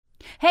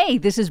Hey,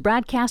 this is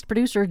BradCast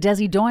producer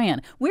Desi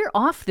Doyen. We're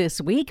off this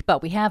week,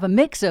 but we have a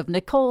mix of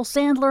Nicole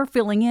Sandler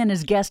filling in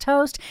as guest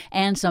host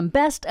and some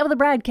best of the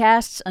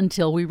BradCasts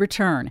until we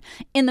return.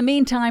 In the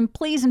meantime,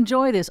 please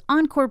enjoy this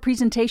encore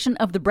presentation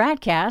of the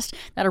BradCast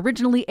that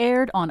originally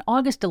aired on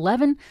August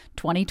 11,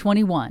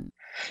 2021.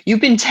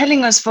 You've been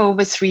telling us for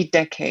over 3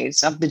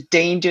 decades of the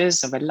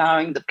dangers of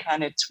allowing the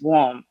planet to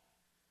warm.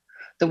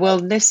 The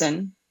world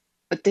listened,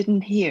 but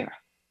didn't hear.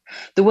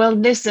 The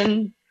world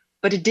listened,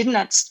 but it did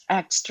not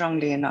act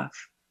strongly enough.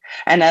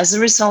 And as a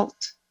result,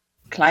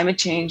 climate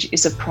change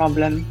is a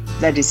problem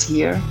that is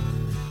here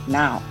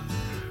now.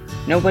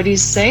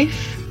 Nobody's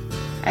safe,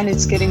 and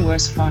it's getting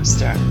worse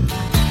faster.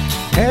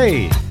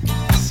 Hey,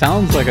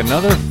 sounds like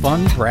another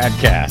fun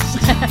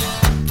BradCast.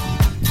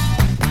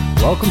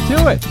 Welcome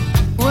to it.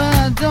 Well,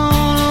 I don't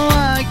know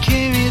why I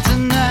came here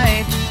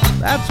tonight.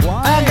 That's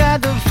why. I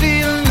got the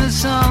feeling that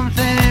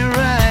something ain't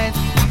right.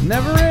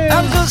 Never is.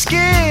 I'm so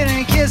scared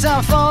in case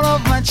I fall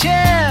off my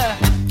chair.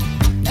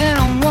 And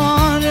I'm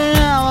wondering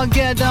how I'll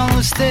get down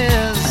the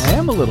stairs. I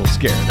am a little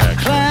scared,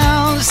 actually.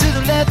 Clowns to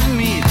the left of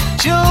me,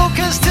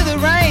 jokers to the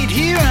right.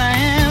 Here I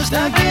am,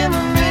 stuck in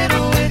the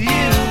middle with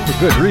you. For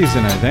good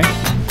reason, I think.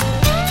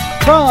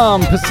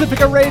 From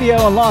Pacifica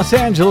Radio in Los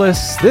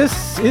Angeles,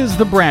 this is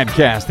the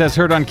BradCast. That's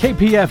heard on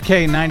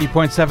KPFK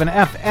 90.7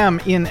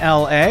 FM in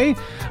LA.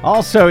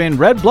 Also in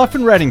Red Bluff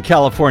and Redding,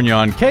 California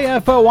on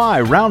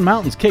KFOI, Round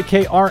Mountains,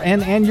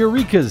 KKRN, and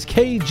Eureka's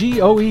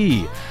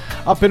KGOE.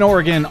 Up in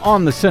Oregon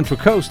on the Central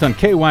Coast on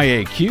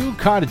KYAQ,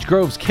 Cottage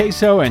Grove's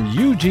KSO, and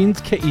Eugene's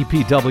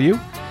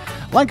KEPW.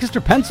 Lancaster,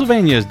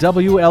 Pennsylvania's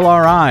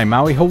WLRI,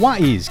 Maui,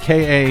 Hawaii's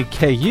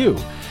KAKU.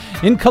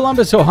 In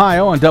Columbus,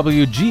 Ohio on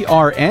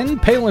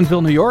WGRN,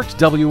 Palinville, New York's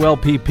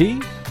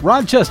WLPP,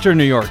 Rochester,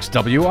 New York's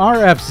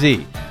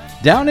WRFZ.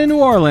 Down in New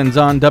Orleans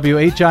on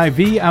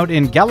WHIV, out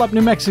in Gallup,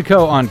 New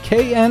Mexico on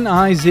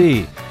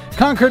KNIZ.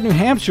 Concord, New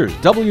Hampshire's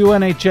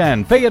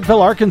WNHN,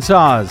 Fayetteville,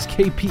 Arkansas's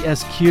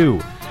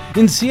KPSQ.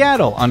 In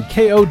Seattle on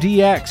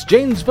KODX,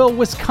 Janesville,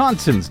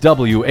 Wisconsin's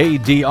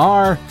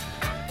WADR.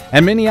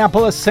 And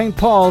Minneapolis, St.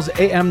 Paul's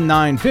AM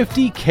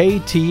 950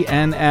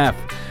 KTNF.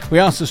 We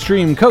also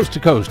stream coast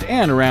to coast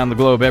and around the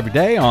globe every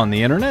day on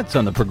the internets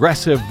on the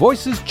Progressive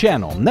Voices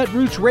channel,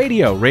 Netroots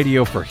Radio,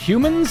 Radio for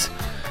Humans,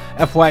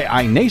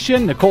 FYI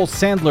Nation,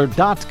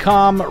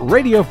 NicoleSandler.com,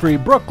 Radio Free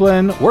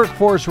Brooklyn,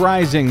 Workforce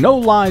Rising, No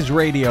Lies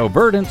Radio,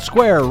 Verdant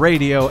Square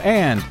Radio,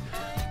 and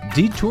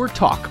Detour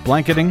Talk,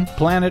 blanketing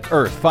planet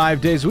Earth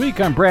 5 days a week.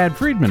 I'm Brad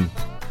Friedman,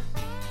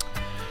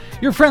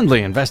 your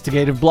friendly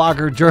investigative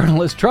blogger,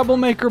 journalist,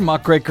 troublemaker,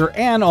 muckraker,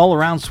 and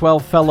all-around swell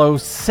fellow,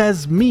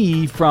 says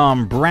me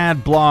from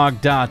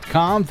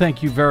bradblog.com.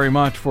 Thank you very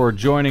much for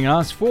joining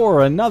us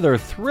for another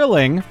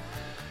thrilling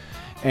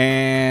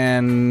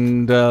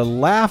and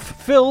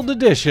laugh-filled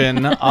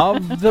edition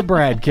of the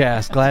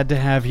BradCast. Glad to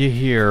have you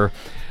here.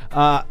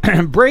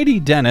 Brady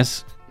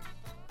Dennis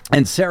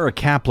and Sarah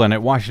Kaplan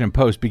at Washington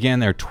Post began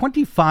their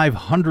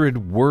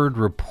 2,500-word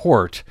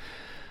report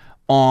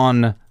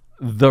on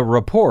the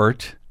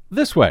report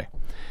this way.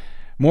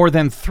 More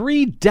than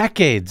 3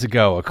 decades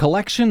ago, a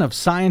collection of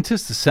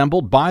scientists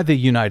assembled by the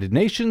United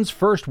Nations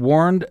first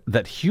warned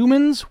that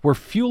humans were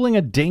fueling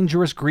a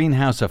dangerous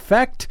greenhouse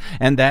effect,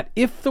 and that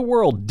if the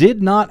world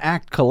did not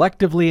act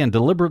collectively and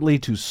deliberately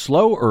to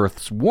slow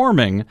Earth's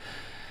warming,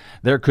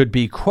 there could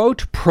be,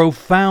 quote,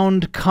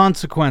 profound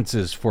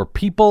consequences for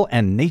people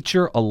and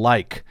nature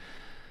alike.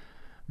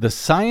 The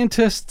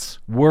scientists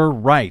were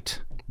right,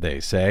 they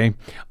say.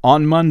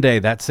 On Monday,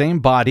 that same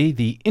body,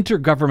 the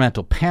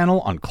Intergovernmental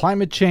Panel on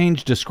Climate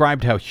Change,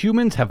 described how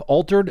humans have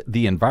altered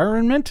the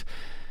environment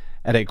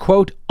at a,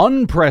 quote,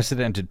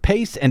 unprecedented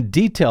pace, and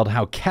detailed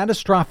how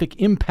catastrophic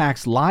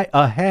impacts lie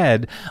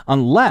ahead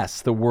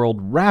unless the world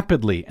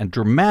rapidly and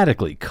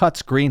dramatically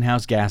cuts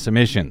greenhouse gas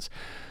emissions.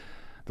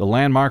 The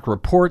landmark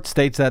report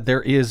states that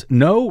there is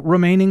no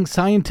remaining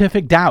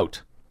scientific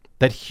doubt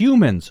that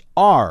humans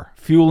are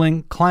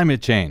fueling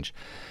climate change.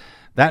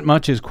 That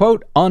much is,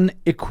 quote,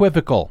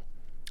 unequivocal.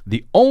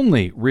 The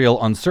only real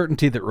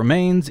uncertainty that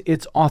remains,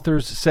 its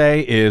authors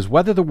say, is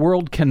whether the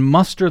world can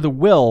muster the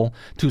will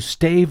to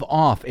stave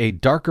off a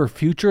darker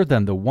future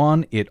than the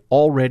one it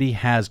already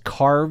has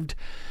carved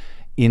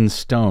in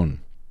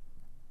stone.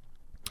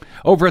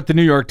 Over at the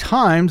New York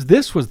Times,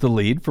 this was the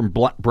lead from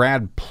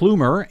Brad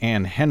Plumer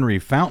and Henry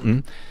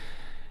Fountain.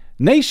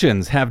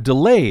 Nations have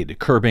delayed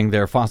curbing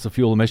their fossil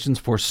fuel emissions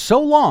for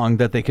so long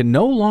that they can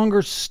no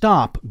longer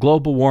stop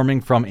global warming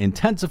from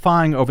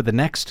intensifying over the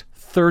next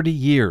 30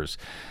 years.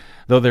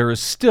 Though there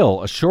is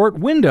still a short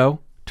window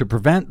to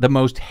prevent the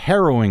most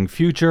harrowing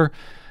future,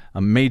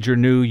 a major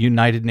new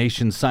United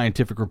Nations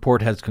scientific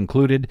report has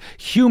concluded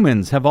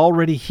humans have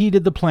already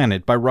heated the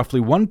planet by roughly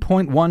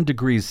 1.1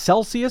 degrees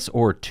Celsius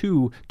or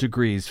 2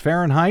 degrees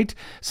Fahrenheit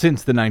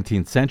since the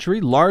 19th century,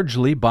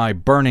 largely by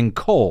burning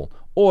coal,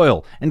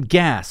 oil, and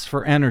gas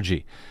for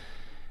energy.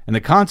 And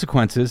the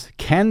consequences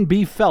can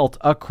be felt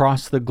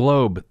across the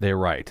globe, they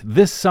write.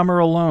 This summer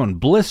alone,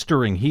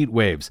 blistering heat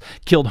waves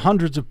killed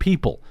hundreds of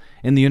people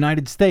in the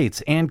United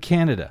States and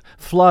Canada.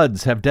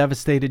 Floods have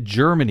devastated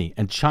Germany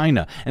and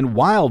China, and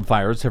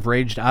wildfires have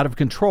raged out of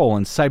control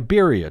in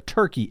Siberia,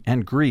 Turkey,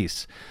 and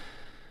Greece.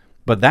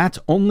 But that's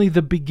only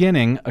the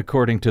beginning,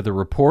 according to the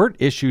report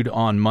issued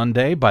on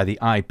Monday by the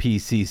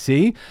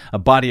IPCC, a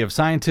body of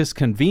scientists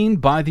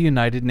convened by the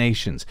United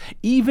Nations.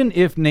 Even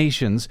if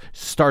nations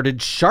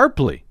started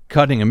sharply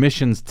cutting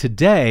emissions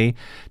today,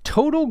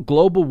 total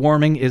global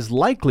warming is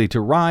likely to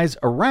rise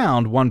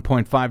around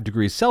 1.5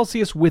 degrees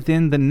Celsius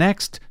within the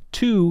next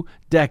 2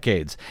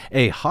 decades,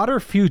 a hotter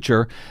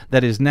future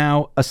that is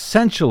now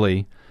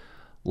essentially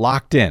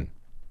locked in.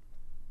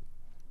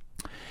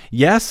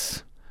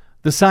 Yes,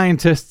 the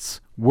scientists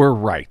were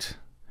right.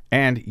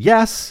 And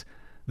yes,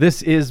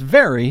 this is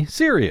very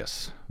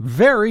serious,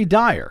 very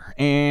dire,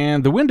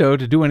 and the window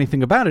to do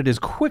anything about it is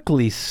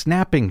quickly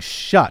snapping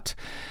shut.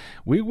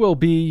 We will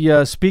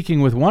be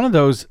speaking with one of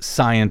those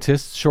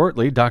scientists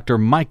shortly, Dr.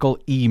 Michael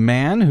E.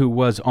 Mann, who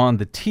was on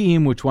the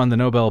team which won the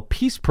Nobel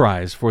Peace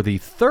Prize for the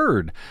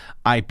third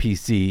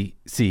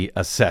IPCC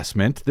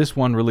assessment. This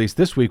one released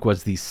this week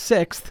was the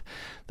sixth.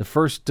 The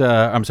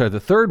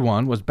third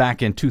one was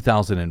back in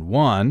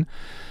 2001.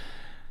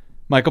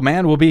 Michael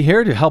Mann will be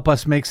here to help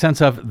us make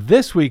sense of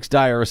this week's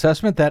dire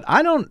assessment that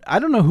I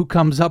don't know who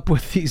comes up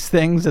with these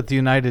things at the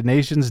United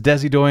Nations,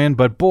 Desi Doyen,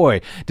 but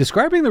boy,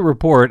 describing the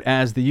report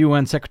as the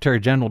UN Secretary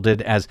General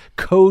did as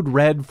code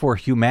red for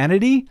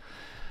humanity,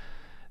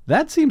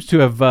 that seems to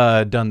have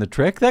done the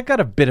trick. That got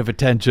a bit of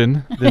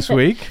attention this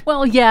week.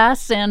 Well,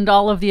 yes, and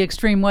all of the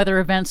extreme weather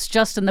events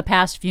just in the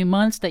past few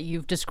months that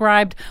you've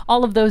described,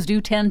 all of those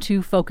do tend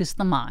to focus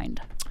the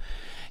mind.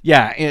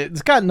 Yeah,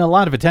 it's gotten a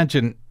lot of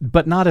attention,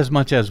 but not as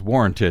much as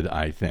warranted,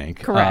 I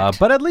think. Correct.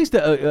 But at least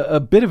a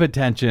bit of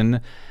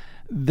attention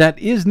that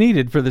is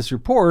needed for this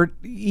report,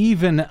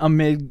 even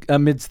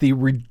amidst the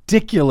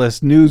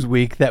ridiculous news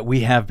week that we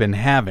have been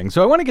having.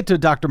 So I want to get to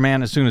Dr.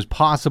 Mann as soon as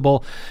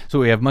possible, so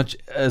we have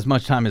as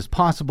much time as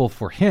possible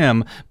for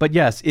him. But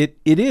yes, it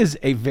is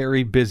a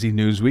very busy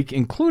news week,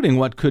 including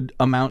what could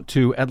amount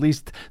to at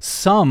least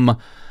some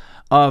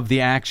of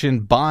the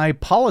action by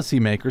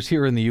policymakers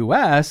here in the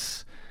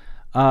U.S.,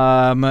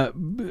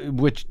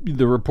 which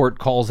the report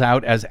calls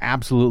out as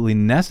absolutely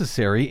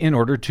necessary in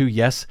order to,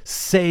 yes,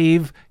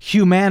 save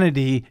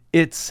humanity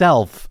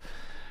itself.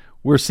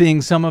 We're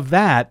seeing some of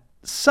that,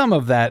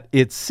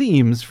 it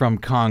seems, from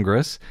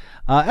Congress.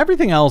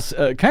 Everything else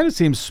kind of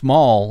seems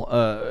small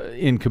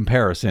in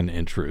comparison,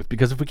 in truth,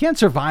 because if we can't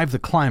survive the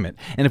climate,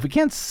 and if we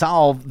can't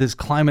solve this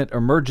climate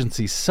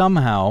emergency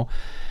somehow,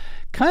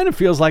 kind of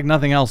feels like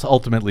nothing else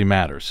ultimately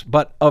matters.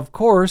 But, of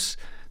course,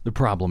 the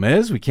problem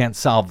is we can't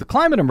solve the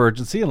climate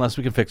emergency unless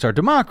we can fix our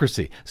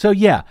democracy. So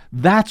yeah,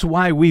 that's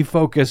why we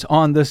focus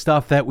on the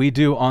stuff that we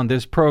do on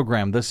this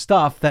program, the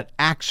stuff that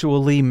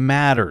actually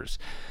matters.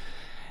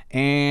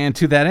 And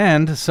to that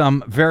end,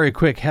 some very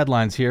quick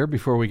headlines here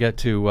before we get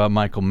to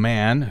Michael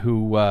Mann,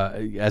 who,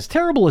 as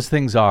terrible as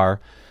things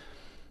are,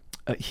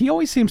 he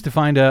always seems to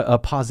find a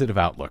positive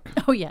outlook.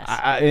 Oh, yes.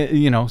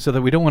 So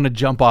that we don't want to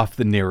jump off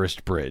the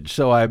nearest bridge.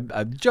 So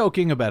I'm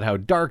joking about how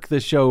dark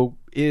this show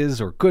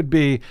is or could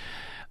be.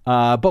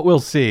 But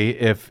we'll see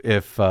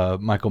if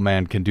Michael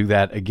Mann can do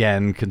that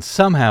again, can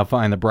somehow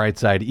find the bright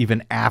side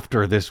even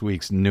after this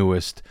week's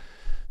newest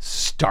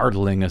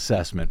startling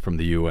assessment from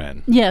the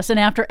UN. Yes, and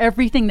after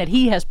everything that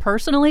he has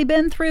personally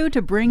been through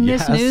to bring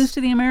this news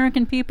to the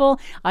American people,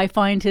 I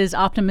find his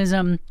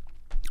optimism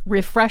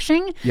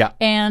refreshing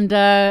and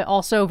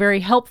also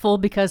very helpful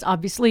because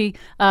obviously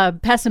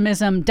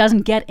pessimism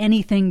doesn't get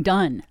anything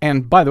done.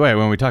 And by the way,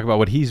 when we talk about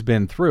what he's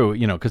been through,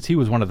 because he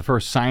was one of the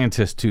first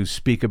scientists to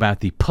speak about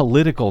the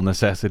political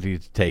necessity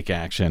to take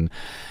action,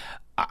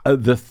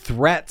 the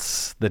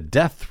threats, the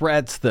death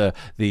threats, the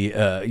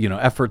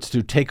efforts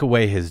to take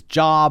away his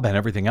job and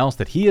everything else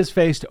that he has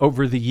faced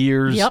over the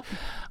years.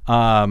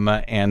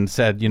 And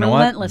said, you know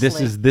what, this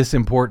is this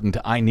important,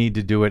 I need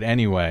to do it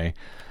anyway.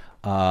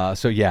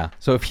 So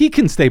if he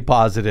can stay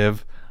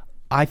positive,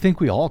 I think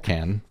we all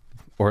can,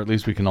 or at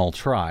least we can all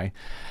try.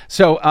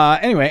 So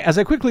anyway, as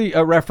I quickly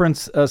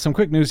reference some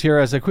quick news here,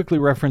 as I quickly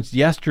referenced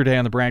yesterday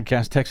on the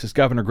BradCast, Texas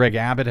Governor Greg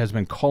Abbott has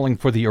been calling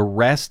for the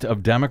arrest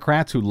of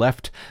Democrats who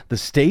left the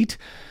state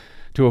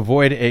to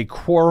avoid a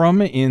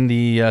quorum in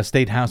the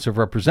State House of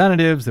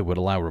Representatives that would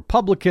allow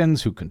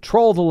Republicans who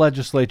control the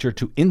legislature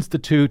to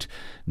institute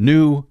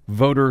new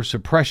voter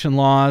suppression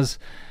laws.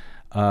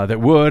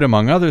 That would,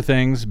 among other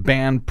things,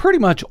 ban pretty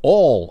much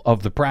all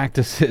of the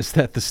practices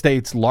that the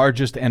state's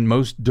largest and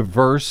most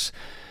diverse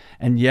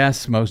and,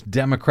 yes, most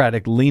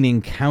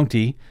Democratic-leaning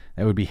county,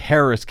 that would be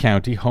Harris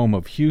County, home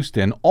of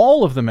Houston,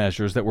 all of the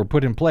measures that were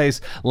put in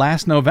place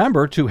last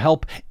November to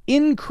help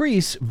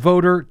increase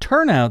voter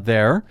turnout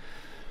there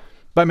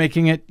by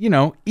making it,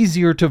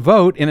 easier to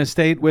vote in a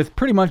state with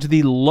pretty much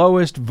the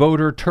lowest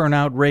voter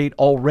turnout rate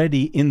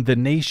already in the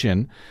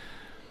nation.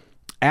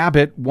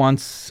 Abbott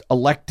once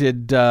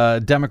elected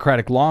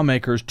Democratic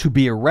lawmakers to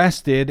be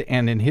arrested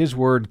and, in his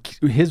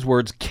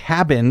words,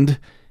 cabined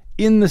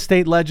in the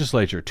state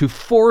legislature to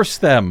force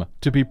them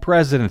to be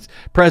present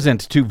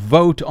to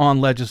vote on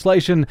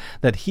legislation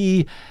that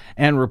he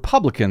and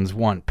Republicans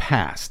want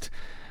passed.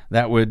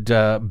 That would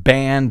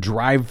ban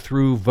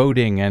drive-through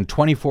voting and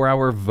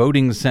 24-hour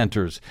voting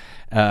centers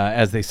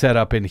as they set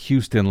up in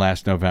Houston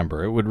last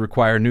November. It would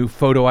require new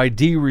photo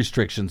ID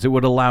restrictions. It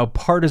would allow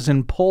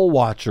partisan poll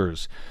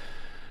watchers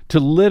to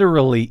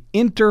literally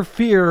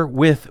interfere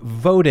with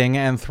voting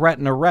and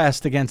threaten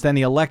arrest against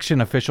any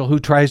election official who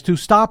tries to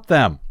stop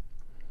them.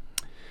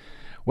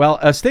 Well,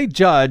 a state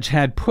judge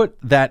had put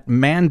that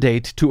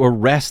mandate to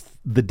arrest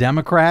the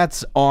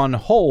Democrats on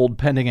hold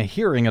pending a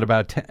hearing in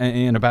about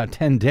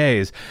 10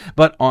 days.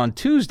 But on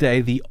Tuesday,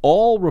 the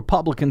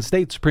all-Republican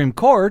state Supreme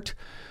Court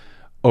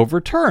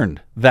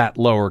overturned that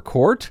lower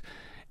court.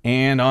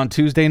 And on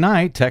Tuesday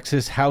night,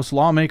 Texas House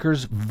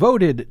lawmakers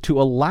voted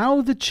to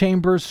allow the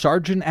chamber's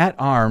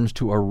sergeant-at-arms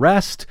to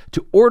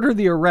order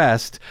the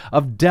arrest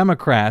of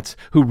Democrats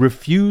who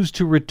refuse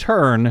to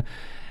return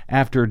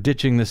after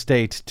ditching the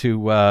state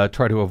to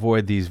try to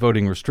avoid these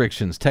voting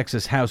restrictions.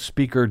 Texas House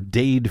Speaker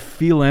Dade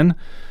Phelan,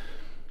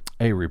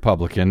 a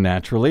Republican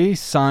naturally,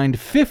 signed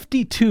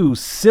 52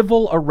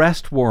 civil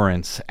arrest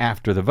warrants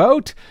after the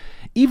vote,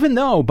 even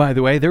though, by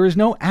the way, there is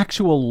no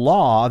actual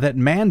law that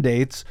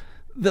mandates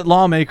that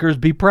lawmakers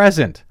be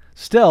present.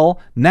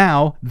 Still,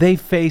 now they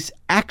face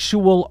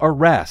actual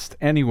arrest.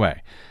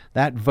 Anyway,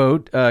 that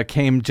vote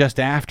came just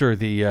after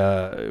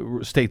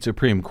the state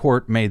Supreme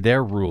Court made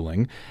their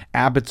ruling.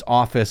 Abbott's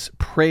office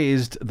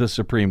praised the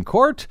Supreme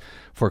Court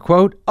for,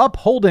 quote,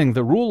 upholding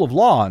the rule of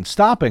law and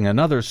stopping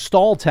another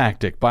stall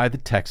tactic by the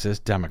Texas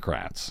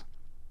Democrats.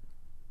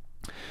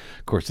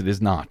 Of course, it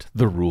is not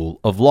the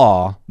rule of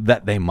law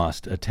that they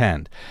must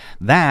attend.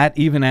 That,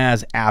 even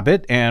as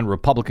Abbott and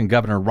Republican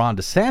Governor Ron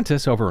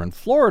DeSantis over in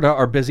Florida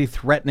are busy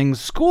threatening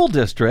school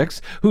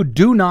districts who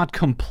do not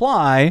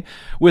comply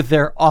with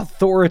their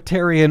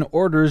authoritarian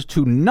orders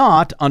to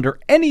not, under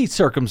any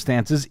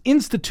circumstances,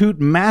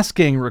 institute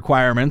masking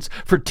requirements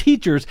for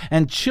teachers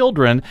and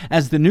children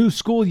as the new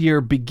school year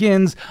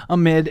begins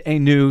amid a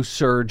new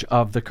surge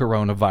of the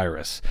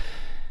coronavirus.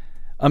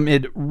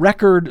 Amid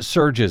record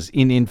surges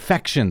in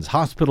infections,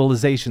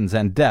 hospitalizations,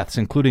 and deaths,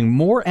 including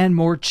more and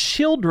more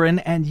children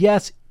and,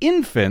 yes,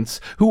 infants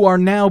who are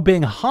now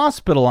being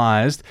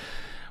hospitalized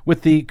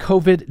with the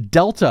COVID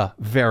Delta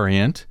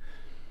variant,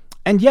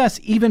 and yes,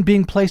 even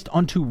being placed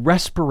onto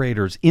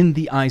respirators in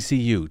the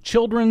ICU.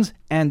 Children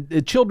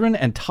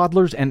and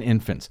toddlers and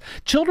infants.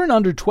 Children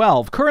under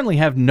 12 currently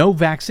have no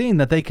vaccine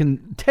that they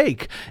can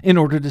take in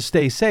order to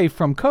stay safe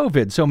from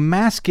COVID, so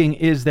masking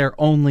is their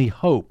only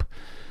hope.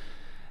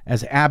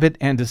 As Abbott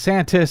and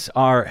DeSantis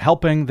are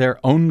helping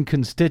their own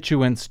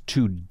constituents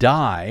to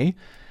die,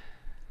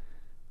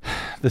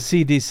 the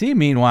CDC,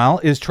 meanwhile,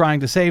 is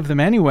trying to save them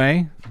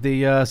anyway.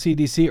 The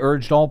CDC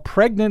urged all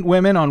pregnant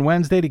women on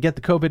Wednesday to get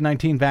the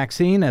COVID-19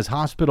 vaccine as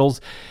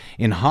hospitals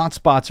in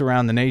hotspots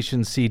around the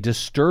nation see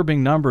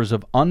disturbing numbers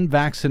of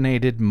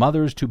unvaccinated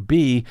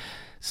mothers-to-be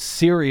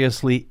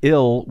seriously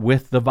ill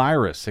with the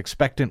virus.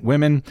 Expectant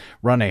women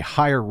run a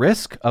higher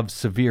risk of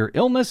severe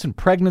illness and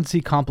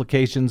pregnancy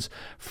complications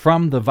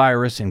from the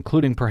virus,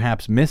 including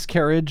perhaps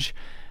miscarriage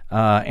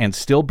and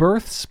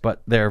stillbirths,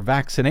 but their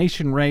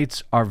vaccination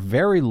rates are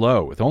very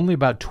low, with only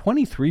about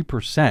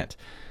 23%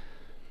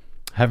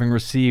 having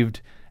received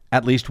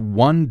at least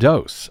one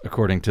dose,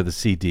 according to the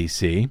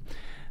CDC.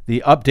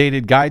 The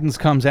updated guidance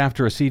comes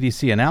after a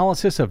CDC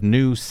analysis of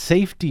new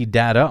safety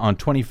data on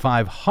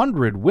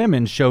 2,500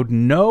 women showed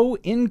no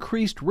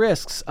increased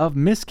risks of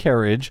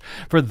miscarriage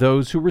for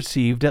those who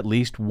received at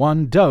least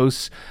one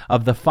dose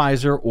of the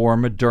Pfizer or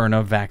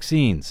Moderna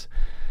vaccines.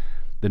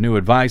 The new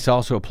advice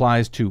also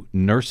applies to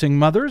nursing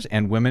mothers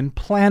and women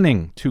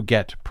planning to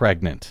get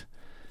pregnant.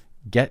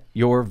 Get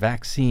your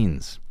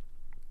vaccines.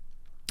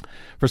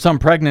 For some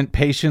pregnant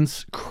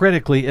patients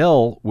critically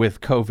ill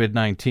with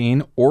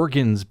COVID-19,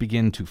 organs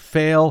begin to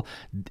fail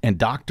and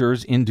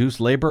doctors induce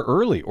labor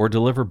early or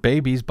deliver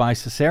babies by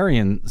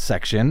cesarean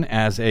section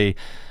as a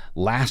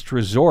last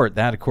resort.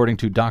 That, according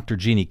to Dr.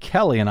 Jeannie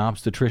Kelly, an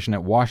obstetrician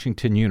at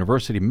Washington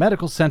University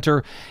Medical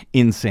Center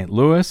in St.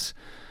 Louis.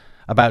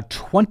 About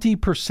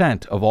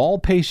 20% of all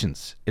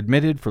patients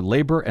admitted for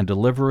labor and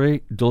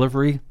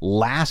delivery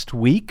last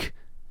week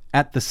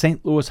at the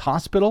St. Louis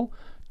hospital,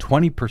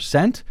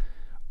 20%,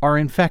 are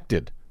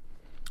infected,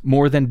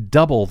 more than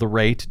double the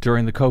rate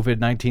during the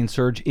COVID-19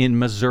 surge in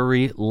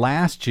Missouri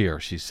last year.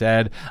 She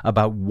said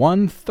about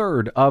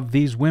 1/3 of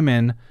these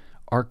women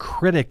are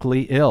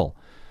critically ill.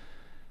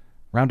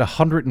 Around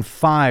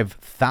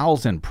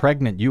 105,000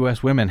 pregnant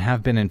U.S. women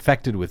have been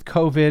infected with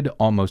COVID.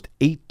 Almost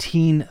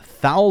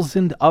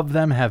 18,000 of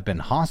them have been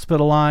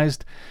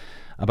hospitalized.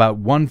 About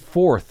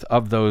 1/4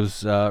 of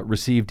those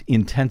received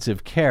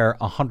intensive care.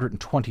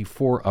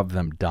 124 of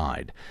them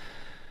died.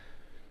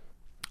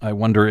 I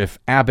wonder if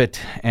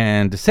Abbott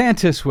and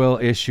DeSantis will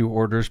issue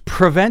orders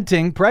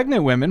preventing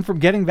pregnant women from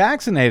getting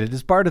vaccinated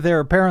as part of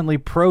their apparently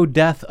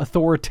pro-death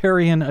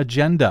authoritarian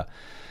agenda.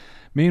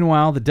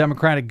 Meanwhile, the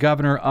Democratic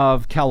governor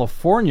of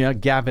California,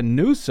 Gavin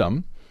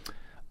Newsom,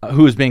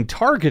 who is being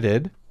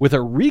targeted with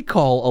a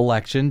recall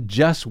election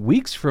just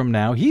weeks from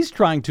now. He's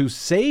trying to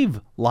save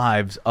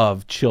lives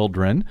of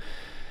children.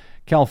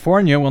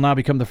 California will now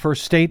become the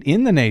first state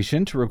in the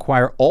nation to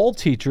require all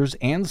teachers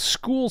and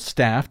school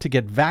staff to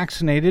get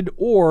vaccinated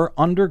or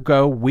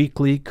undergo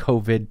weekly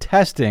COVID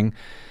testing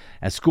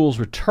as schools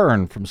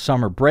return from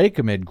summer break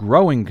amid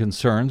growing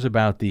concerns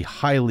about the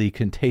highly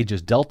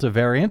contagious Delta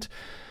variant.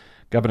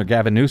 Governor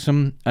Gavin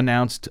Newsom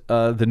announced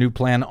the new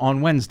plan on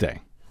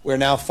Wednesday. We're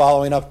now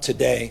following up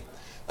today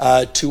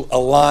to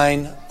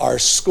align our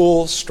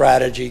school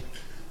strategy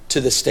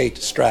to the state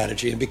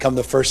strategy and become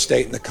the first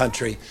state in the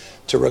country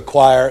to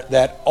require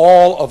that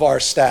all of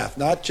our staff,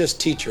 not just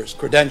teachers,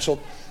 credentialed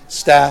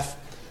staff,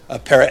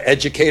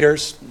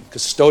 paraeducators,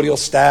 custodial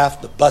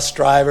staff, the bus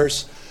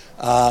drivers,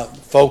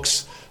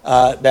 folks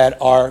that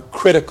are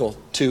critical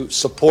to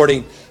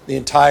supporting the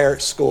entire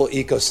school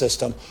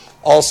ecosystem,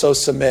 also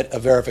submit a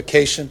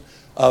verification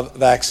of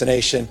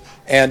vaccination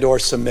and or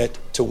submit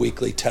to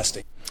weekly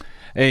testing.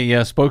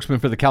 A spokesman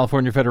for the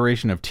California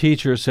Federation of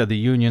Teachers said the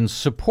union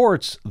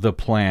supports the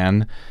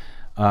plan,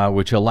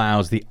 which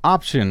allows the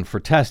option for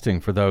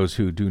testing for those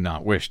who do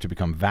not wish to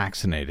become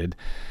vaccinated.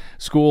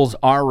 Schools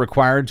are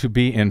required to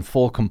be in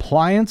full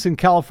compliance in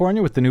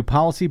California with the new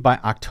policy by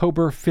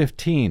October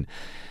 15.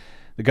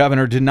 The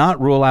governor did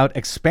not rule out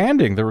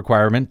expanding the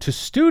requirement to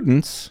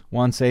students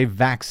once a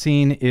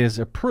vaccine is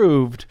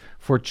approved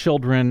for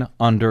children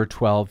under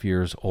 12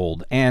 years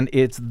old. And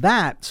it's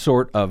that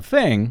sort of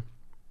thing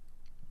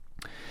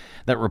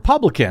that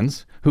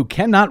Republicans, who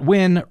cannot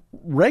win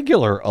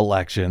regular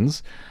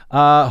elections,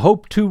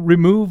 hope to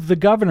remove the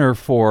governor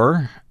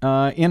for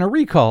in a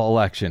recall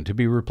election to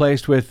be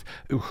replaced with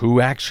who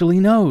actually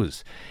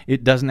knows.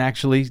 It doesn't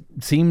actually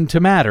seem to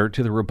matter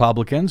to the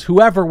Republicans.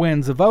 Whoever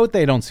wins the vote,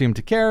 they don't seem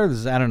to care.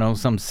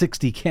 There's, some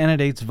 60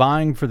 candidates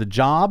vying for the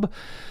job.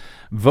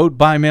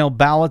 Vote-by-mail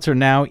ballots are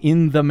now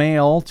in the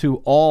mail to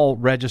all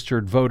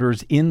registered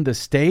voters in the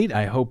state.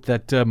 I hope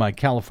that my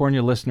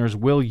California listeners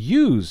will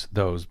use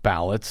those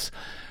ballots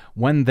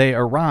when they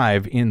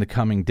arrive in the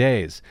coming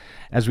days.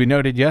 As we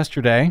noted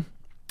yesterday,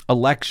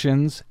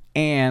 elections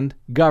and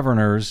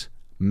governors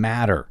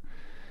matter.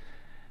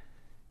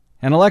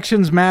 And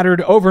elections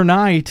mattered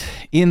overnight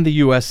in the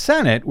U.S.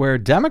 Senate, where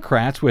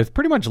Democrats, with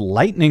pretty much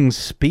lightning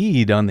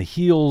speed on the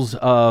heels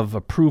of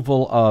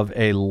approval of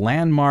a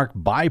landmark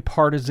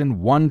bipartisan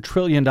 $1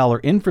 trillion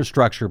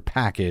infrastructure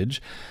package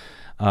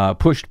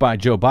pushed by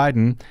Joe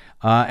Biden,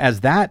 as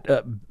that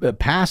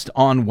passed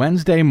on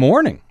Tuesday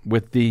morning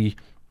with the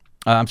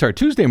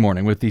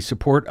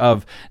support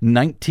of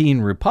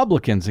 19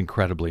 Republicans,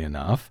 incredibly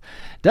enough.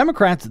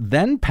 Democrats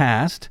then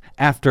passed,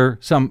 after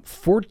some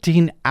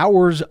 14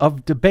 hours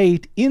of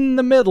debate in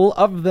the middle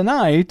of the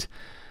night,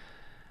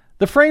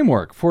 the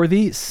framework for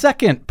the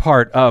second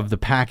part of the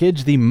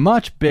package, the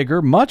much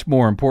bigger, much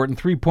more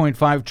important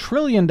 $3.5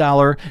 trillion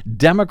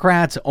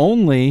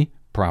Democrats-only,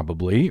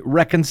 probably,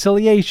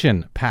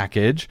 reconciliation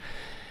package.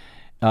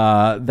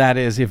 That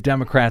is, if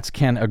Democrats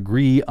can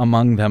agree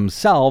among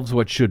themselves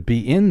what should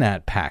be in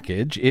that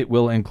package, it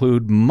will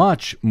include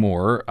much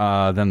more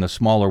than the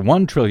smaller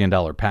 $1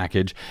 trillion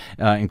package,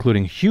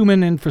 including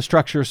human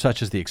infrastructure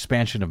such as the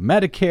expansion of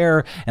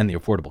Medicare and the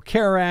Affordable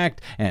Care Act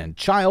and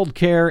child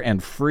care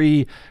and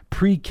free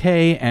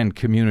pre-K and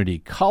community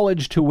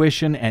college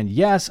tuition, and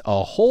yes,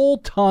 a whole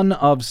ton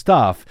of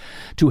stuff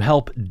to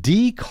help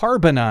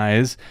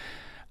decarbonize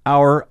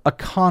our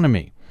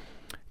economy.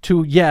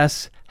 To,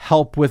 yes,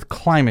 help with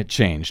climate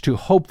change, to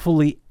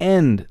hopefully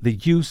end the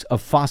use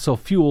of fossil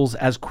fuels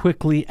as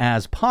quickly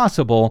as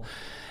possible,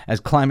 as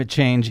climate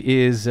change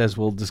is, as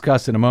we'll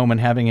discuss in a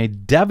moment, having a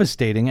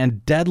devastating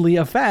and deadly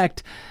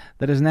effect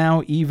that is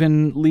now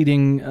even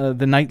leading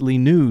the nightly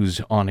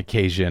news on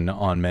occasion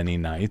on many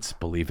nights,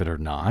 believe it or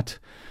not.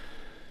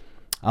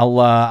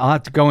 I'll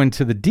have to go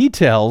into the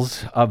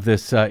details of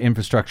this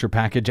infrastructure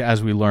package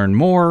as we learn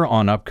more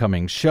on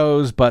upcoming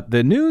shows, but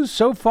the news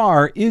so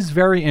far is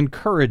very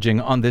encouraging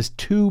on this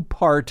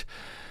two-part,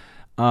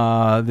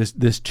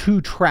 this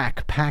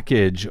two-track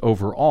package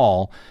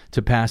overall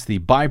to pass the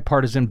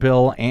bipartisan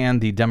bill and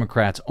the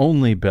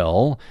Democrats-only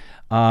bill.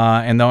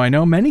 And though I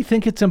know many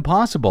think it's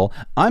impossible,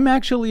 I'm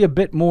actually a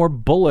bit more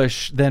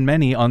bullish than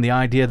many on the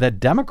idea that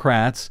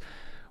Democrats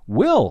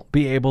will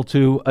be able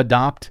to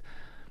adopt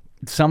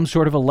some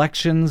sort of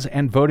elections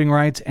and voting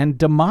rights and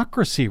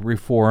democracy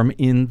reform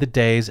in the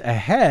days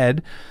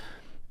ahead.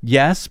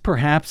 Yes,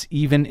 perhaps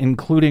even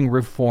including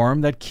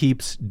reform that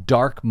keeps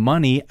dark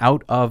money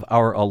out of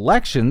our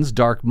elections.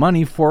 Dark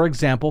money, for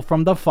example,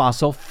 from the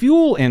fossil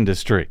fuel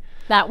industry.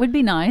 That would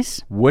be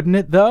nice. Wouldn't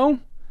it, though?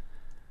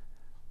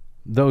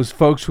 Those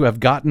folks who have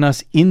gotten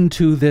us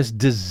into this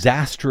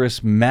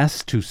disastrous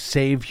mess to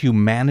save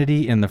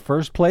humanity in the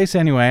first place.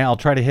 Anyway, I'll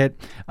try to hit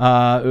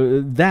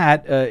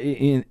that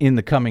in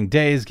the coming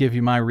days, give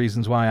you my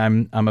reasons why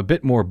I'm a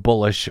bit more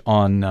bullish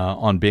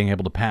on being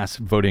able to pass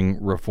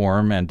voting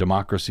reform and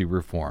democracy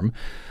reform.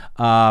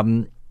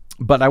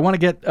 But I want to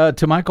get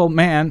to Michael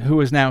Mann, who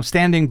is now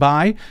standing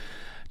by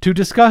to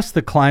discuss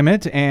the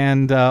climate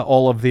and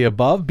all of the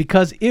above,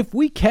 because if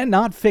we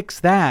cannot fix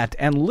that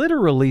and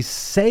literally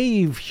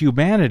save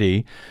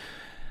humanity,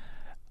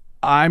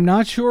 I'm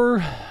not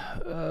sure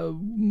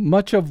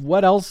much of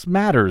what else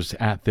matters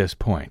at this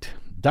point.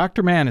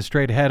 Dr. Mann is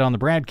straight ahead on the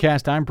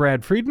BradCast. I'm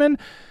Brad Friedman.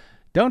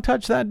 Don't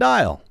touch that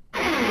dial.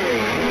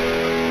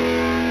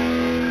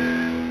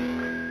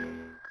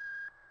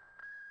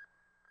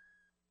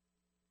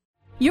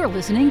 You're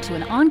listening to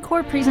an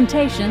encore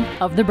presentation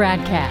of the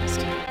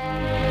BradCast.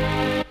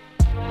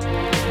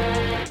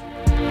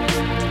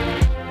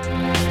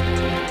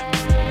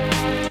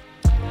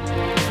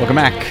 Welcome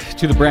back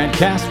to the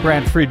BradCast.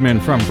 Brad Friedman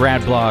from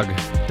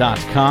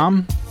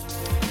bradblog.com.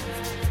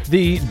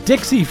 The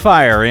Dixie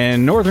Fire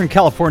in Northern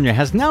California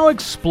has now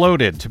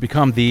exploded to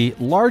become the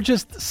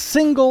largest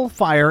single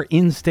fire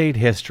in state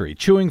history,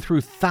 chewing through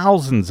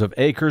thousands of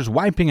acres,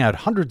 wiping out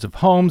hundreds of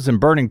homes,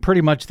 and burning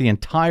pretty much the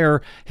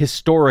entire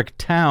historic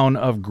town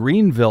of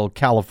Greenville,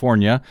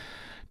 California,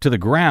 to the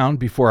ground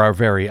before our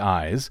very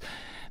eyes.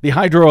 The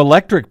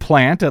hydroelectric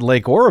plant at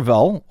Lake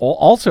Oroville,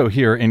 also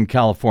here in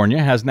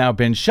California, has now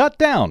been shut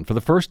down for the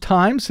first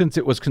time since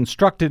it was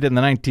constructed in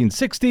the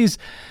 1960s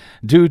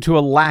due to a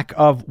lack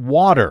of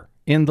water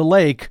in the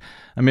lake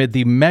amid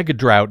the mega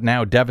drought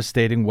now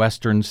devastating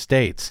western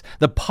states.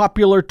 The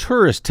popular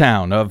tourist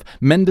town of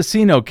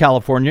Mendocino,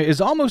 California,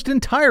 is almost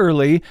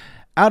entirely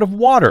out of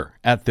water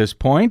at this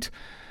point.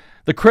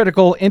 The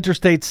critical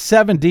Interstate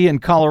 70 in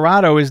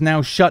Colorado is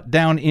now shut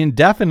down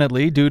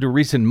indefinitely due to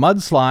recent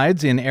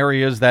mudslides in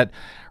areas that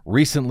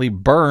recently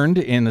burned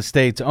in the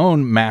state's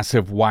own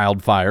massive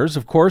wildfires.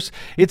 Of course,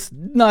 it's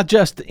not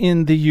just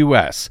in the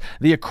U.S.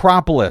 The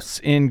Acropolis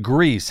in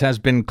Greece has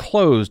been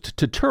closed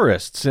to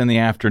tourists in the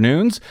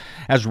afternoons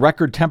as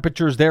record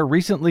temperatures there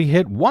recently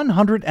hit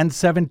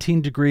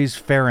 117 degrees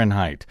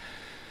Fahrenheit.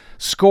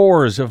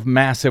 Scores of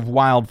massive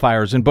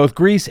wildfires in both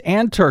Greece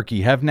and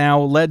Turkey have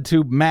now led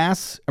to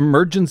mass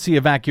emergency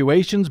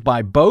evacuations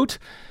by boat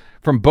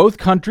from both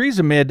countries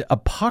amid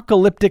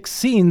apocalyptic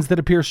scenes that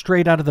appear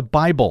straight out of the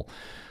Bible.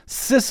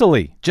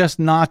 Sicily just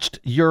notched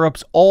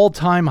Europe's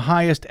all-time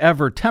highest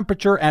ever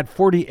temperature at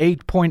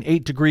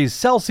 48.8 degrees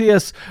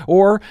Celsius,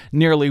 or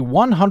nearly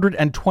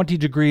 120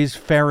 degrees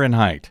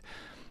Fahrenheit.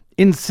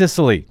 In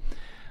Sicily,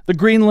 the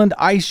Greenland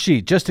ice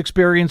sheet just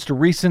experienced a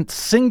recent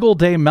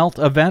single-day melt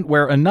event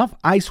where enough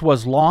ice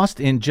was lost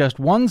in just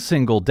one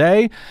single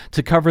day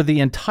to cover the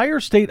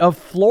entire state of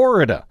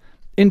Florida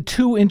in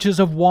 2 inches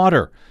of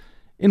water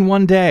in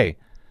one day.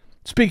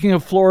 Speaking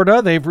of Florida,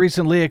 they've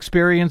recently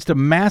experienced a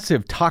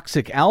massive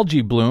toxic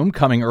algae bloom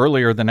coming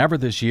earlier than ever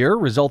this year,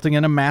 resulting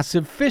in a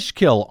massive fish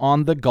kill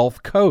on the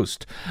Gulf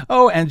Coast.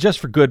 Oh, and just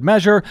for good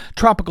measure,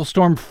 Tropical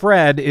Storm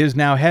Fred is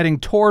now heading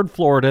toward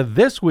Florida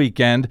this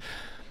weekend,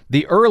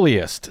 the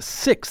earliest,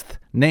 6th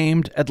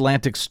named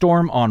Atlantic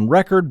storm on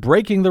record,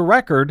 breaking the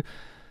record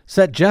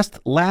set just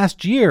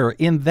last year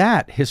in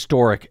that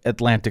historic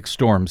Atlantic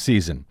storm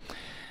season.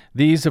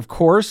 These, of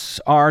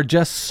course, are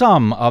just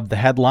some of the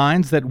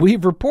headlines that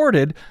we've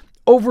reported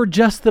over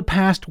just the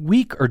past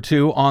week or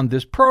two on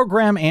this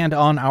program and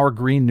on our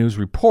Green News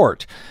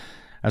Report,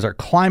 as our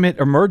climate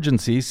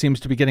emergency seems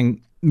to be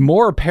getting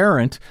more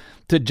apparent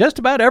to just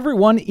about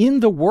everyone in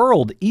the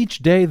world each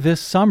day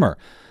this summer.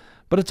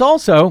 But it's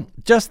also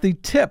just the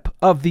tip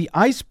of the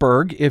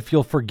iceberg, if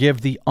you'll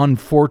forgive the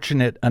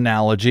unfortunate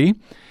analogy.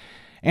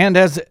 And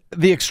as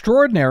the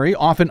extraordinary,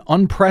 often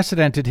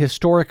unprecedented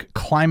historic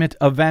climate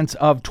events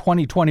of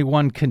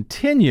 2021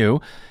 continue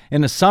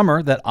in a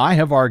summer that I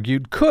have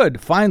argued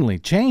could finally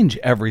change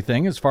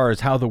everything as far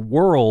as how the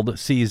world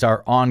sees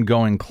our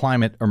ongoing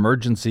climate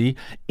emergency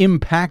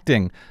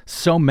impacting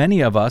so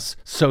many of us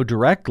so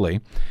directly,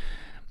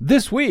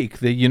 this week,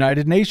 the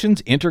United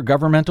Nations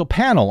Intergovernmental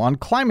Panel on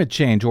Climate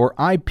Change, or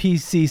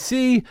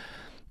IPCC,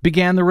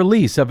 began the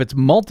release of its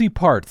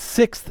multi-part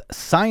 6th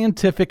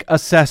scientific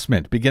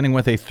assessment, beginning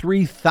with a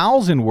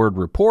 3,000-word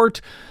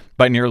report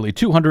by nearly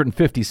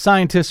 250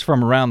 scientists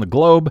from around the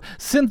globe,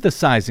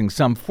 synthesizing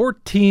some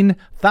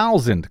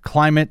 14,000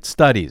 climate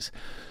studies.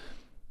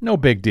 No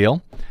big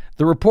deal.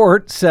 The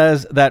report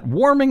says that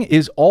warming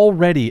is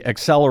already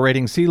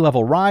accelerating sea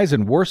level rise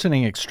and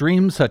worsening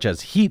extremes such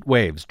as heat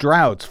waves,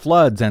 droughts,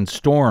 floods, and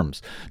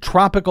storms.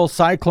 Tropical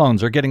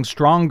cyclones are getting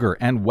stronger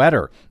and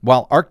wetter,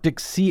 while Arctic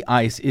sea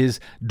ice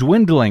is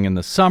dwindling in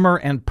the summer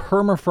and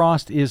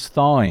permafrost is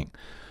thawing.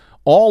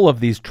 All of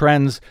these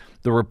trends,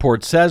 the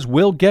report says,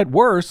 will get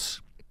worse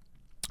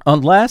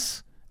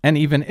unless, and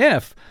even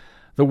if,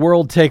 the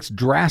world takes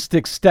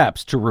drastic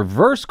steps to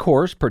reverse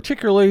course,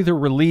 particularly the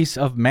release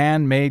of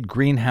man-made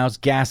greenhouse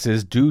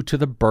gases due to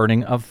the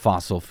burning of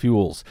fossil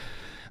fuels.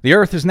 The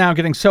Earth is now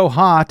getting so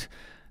hot,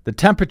 the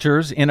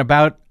temperatures in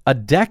about a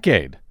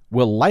decade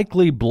will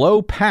likely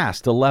blow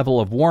past the level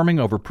of warming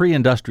over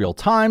pre-industrial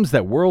times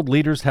that world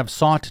leaders have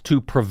sought to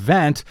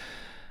prevent,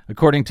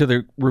 according to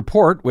the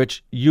report,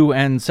 which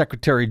UN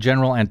Secretary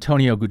General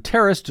Antonio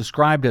Guterres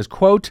described as,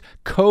 quote,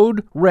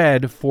 code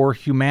red for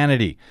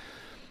humanity.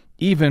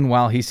 even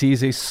while he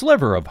sees a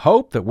sliver of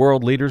hope that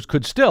world leaders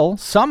could still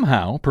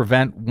somehow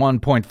prevent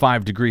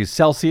 1.5 degrees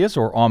Celsius,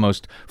 or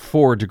almost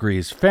 4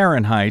 degrees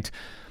Fahrenheit,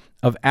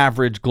 of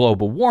average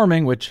global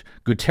warming, which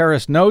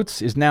Guterres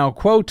notes is now,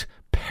 quote,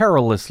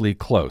 perilously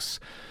close.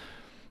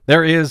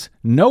 There is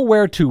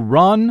nowhere to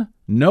run,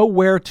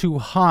 nowhere to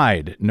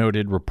hide,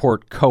 noted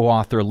report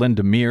co-author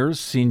Linda Mears,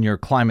 senior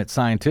climate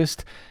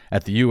scientist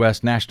at the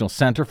U.S. National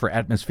Center for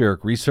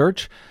Atmospheric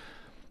Research.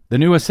 The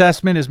new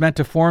assessment is meant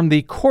to form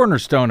the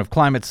cornerstone of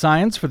climate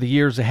science for the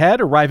years ahead,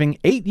 arriving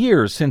 8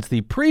 years since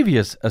the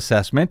previous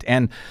assessment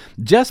and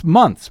just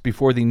months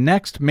before the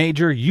next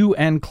major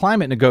UN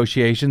climate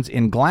negotiations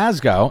in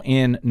Glasgow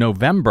in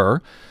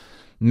November.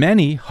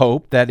 Many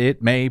hope that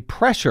it may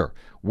pressure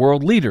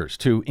world leaders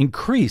to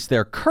increase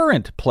their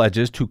current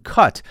pledges to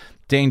cut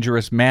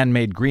dangerous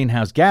man-made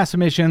greenhouse gas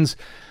emissions,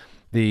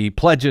 the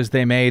pledges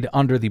they made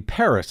under the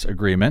Paris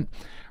Agreement.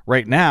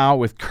 Right now,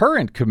 with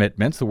current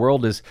commitments, the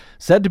world is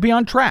said to be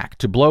on track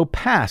to blow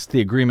past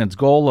the agreement's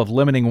goal of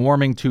limiting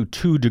warming to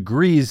 2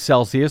 degrees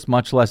Celsius,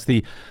 much less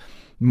the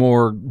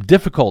more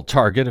difficult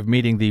target of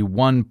meeting the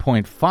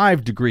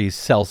 1.5 degrees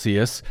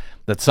Celsius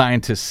that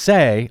scientists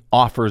say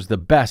offers the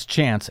best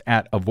chance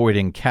at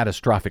avoiding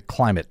catastrophic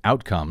climate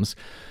outcomes.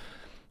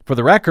 For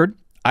the record,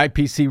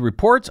 IPCC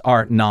reports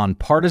are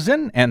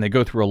nonpartisan, and they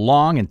go through a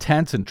long,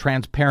 intense, and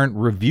transparent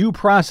review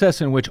process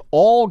in which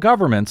all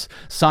governments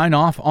sign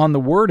off on the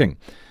wording.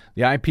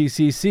 The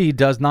IPCC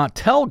does not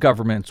tell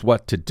governments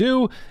what to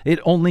do. It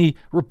only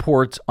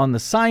reports on the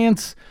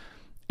science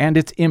and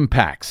its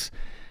impacts.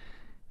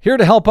 Here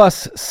to help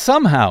us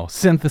somehow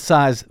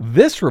synthesize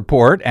this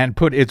report and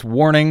put its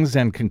warnings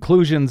and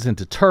conclusions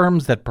into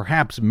terms that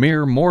perhaps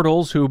mere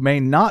mortals who may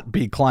not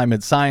be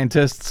climate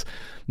scientists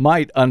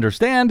might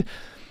understand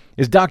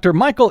is Dr.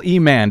 Michael E.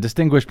 Mann,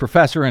 Distinguished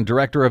Professor and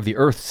Director of the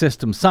Earth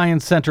System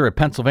Science Center at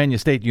Pennsylvania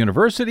State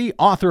University,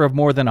 author of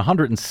more than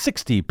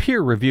 160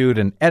 peer-reviewed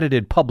and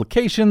edited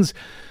publications,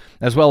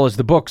 as well as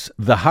the books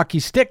The Hockey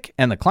Stick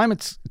and the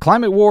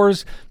Climate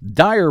Wars,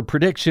 Dire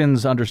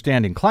Predictions,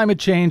 Understanding Climate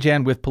Change,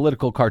 and with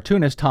political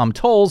cartoonist Tom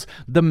Tolles,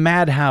 The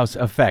Madhouse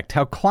Effect,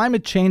 How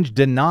Climate Change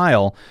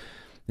Denial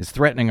is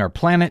Threatening Our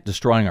Planet,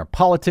 Destroying Our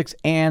Politics,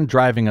 and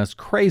Driving Us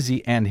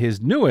Crazy. And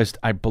his newest,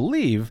 I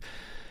believe,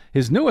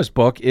 his newest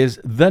book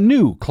is The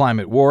New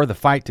Climate War, The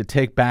Fight to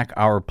Take Back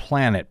Our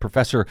Planet.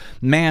 Professor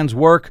Mann's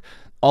work,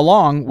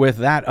 along with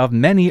that of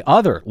many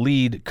other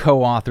lead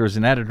co-authors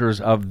and editors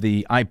of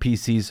the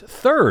IPCC's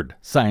third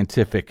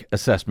scientific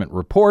assessment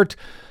report,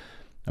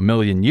 a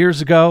million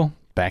years ago,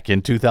 back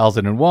in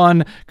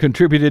 2001,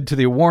 contributed to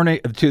the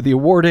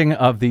awarding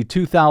of the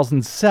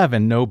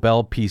 2007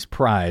 Nobel Peace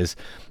Prize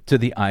to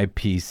the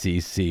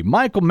IPCC.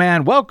 Michael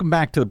Mann, welcome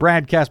back to the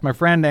BradCast, my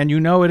friend, and you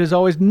know it is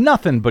always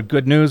nothing but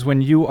good news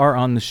when you are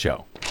on the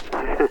show.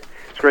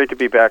 It's great to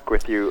be back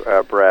with you,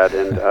 Brad,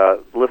 and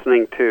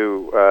listening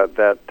to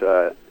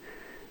that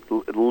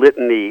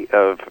litany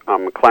of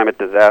climate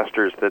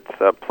disasters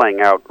that's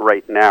playing out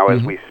right now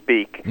as we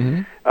speak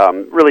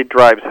really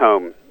drives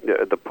home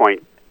the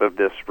point of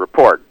this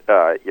report.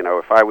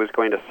 If I was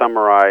going to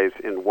summarize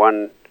in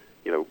one,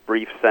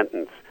 brief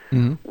sentence,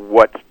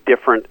 what's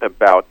different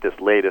about this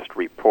latest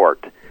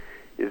report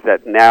is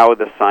that now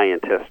the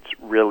scientists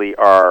really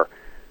are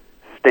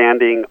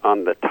standing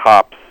on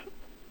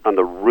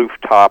the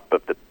rooftop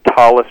of the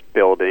tallest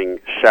building,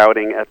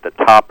 shouting at the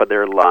top of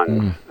their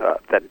lungs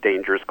that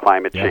dangerous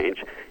climate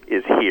change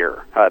is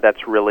here.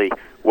 That's really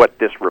what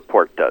this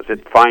report does.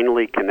 It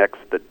finally connects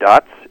the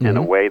dots in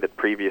a way that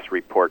previous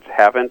reports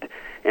haven't,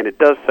 and it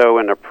does so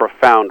in a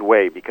profound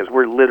way because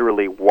we're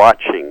literally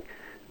watching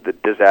the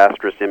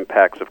disastrous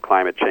impacts of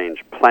climate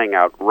change playing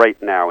out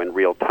right now in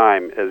real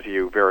time, as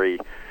you very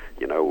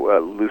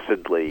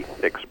lucidly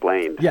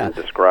explained and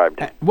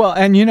described. Well,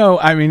 and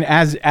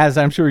as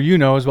I'm sure you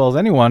know as well as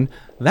anyone,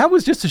 that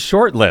was just a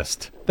short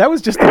list. That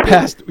was just the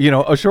past,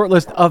 a short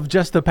list of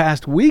just the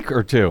past week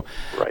or two.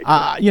 Right.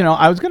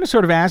 I was going to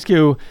sort of ask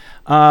you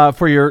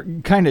for your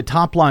kind of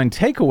top line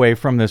takeaway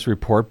from this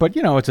report, but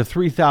it's a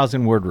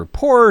 3,000 word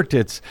report.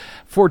 It's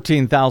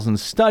 14,000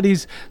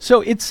 studies.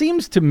 So it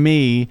seems to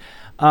me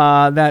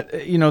that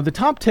the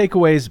top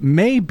takeaways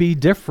may be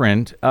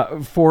different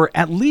for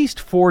at least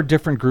 4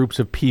 different groups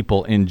of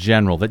people in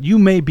general that you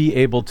may be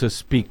able to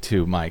speak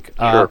to, Mike.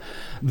 Sure.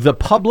 The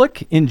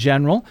public in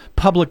general,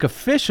 public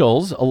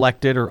officials,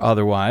 elected or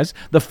otherwise,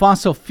 the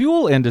fossil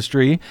fuel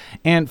industry,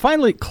 and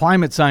finally,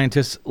 climate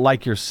scientists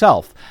like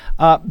yourself.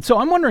 So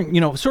I'm wondering,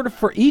 sort of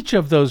for each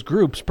of those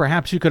groups,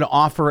 perhaps you could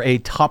offer a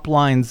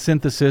top-line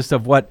synthesis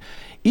of what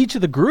each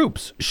of the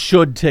groups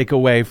should take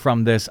away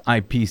from this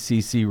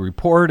IPCC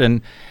report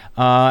and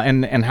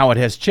how it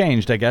has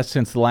changed, I guess,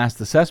 since the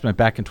last assessment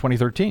back in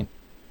 2013.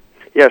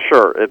 Yeah,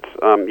 sure. It's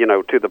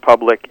to the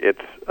public, it's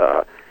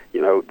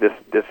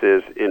this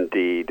is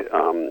indeed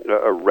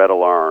a red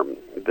alarm.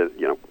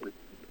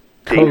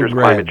 Dangerous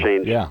climate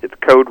change. Yeah. It's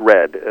code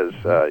red, as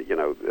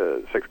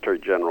Secretary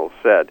General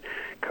said.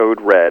 Code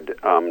red.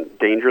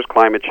 Dangerous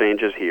climate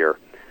change is here.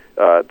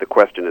 The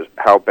question is,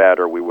 how bad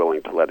are we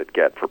willing to let it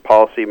get? For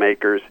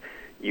policymakers,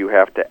 you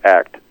have to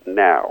act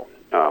now.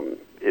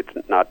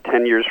 It's not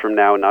 10 years from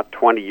now, not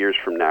 20 years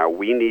from now.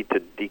 We need to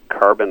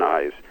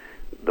decarbonize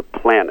the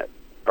planet,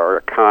 our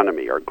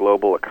economy, our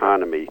global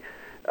economy,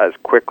 as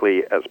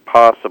quickly as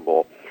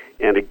possible.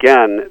 And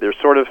again, there's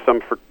sort of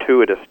some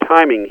fortuitous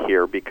timing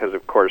here because,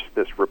 of course,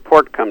 this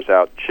report comes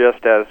out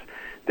just as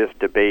this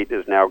debate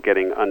is now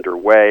getting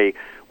underway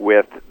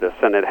with the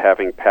Senate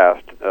having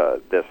passed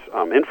this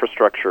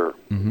infrastructure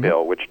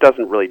bill, which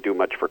doesn't really do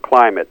much for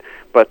climate,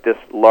 but this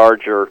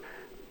larger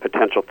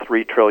potential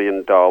 $3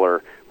 trillion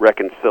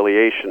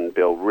reconciliation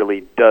bill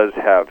really does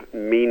have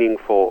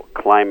meaningful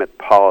climate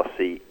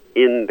policy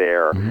in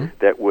there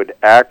that would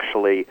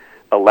actually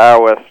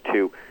allow us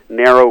to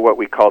narrow what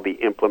we call the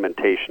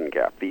implementation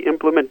gap. The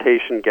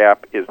implementation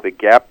gap is the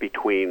gap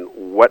between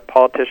what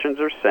politicians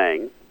are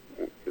saying,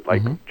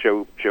 like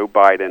Joe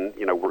Biden,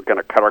 we're going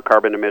to cut our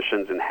carbon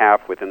emissions in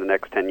half within the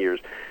next 10 years.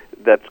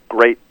 That's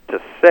great to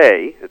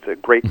say. It's a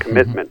great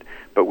commitment,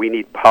 but we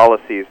need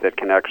policies that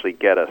can actually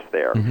get us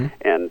there.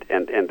 And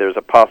there's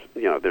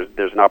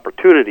there's an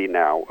opportunity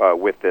now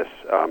with this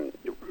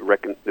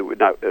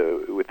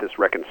with this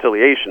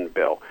reconciliation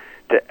bill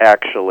to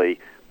actually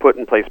put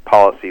in place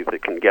policies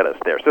that can get us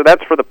there. So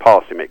that's for the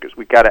policymakers.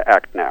 We've got to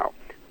act now.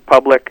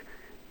 Public,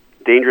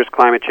 dangerous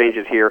climate change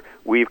is here.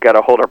 We've got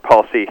to hold our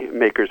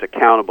policymakers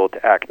accountable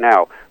to act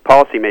now.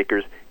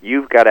 Policymakers,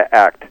 you've got to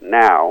act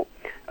now.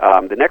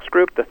 The next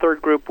group, the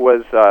third group,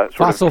 was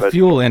fossil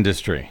fuel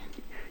industry.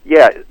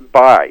 Yeah,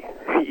 bye.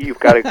 You've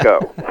got to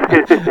go.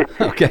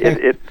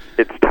 Okay.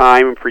 It's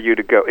time for you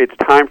to go. It's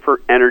time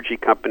for energy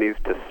companies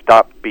to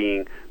stop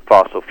being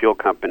fossil fuel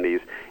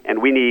companies,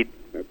 and we need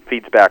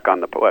feeds back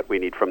on what we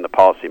need from the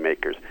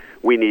policymakers.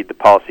 We need the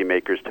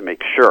policymakers to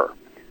make sure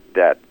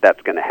that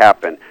that's going to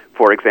happen.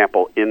 For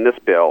example, in this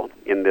bill,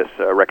 in this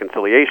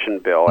reconciliation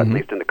bill, at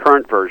least in the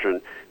current version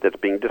that's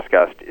being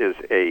discussed, is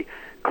a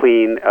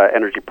clean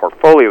energy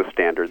portfolio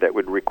standard that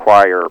would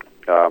require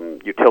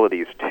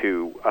utilities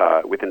to,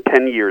 within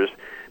 10 years,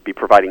 be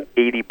providing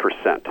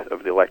 80%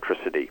 of the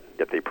electricity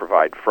that they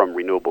provide from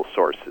renewable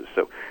sources.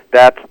 So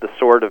that's the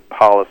sort of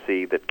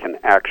policy that can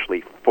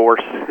actually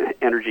force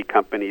energy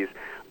companies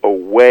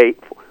away,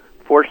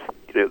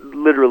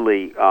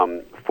 literally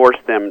force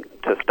them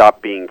to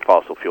stop being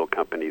fossil fuel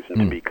companies and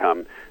to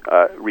become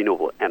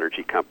renewable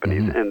energy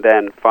companies. And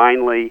then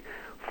finally,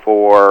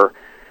 for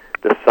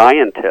the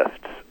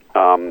scientists,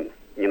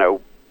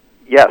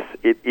 yes,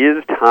 it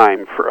is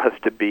time for us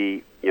to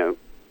be,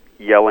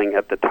 yelling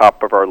at the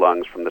top of our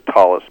lungs from the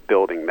tallest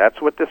building. That's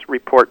what this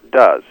report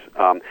does,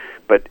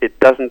 but it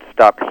doesn't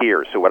stop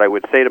here. So what I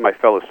would say to my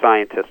fellow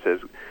scientists is,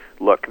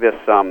 look, this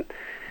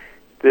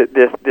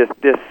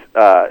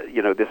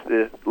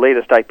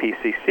latest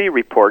IPCC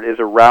report is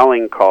a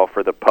rallying call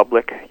for the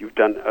public. You've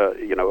done,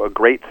 a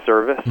great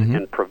service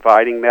in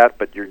providing that,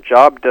 but your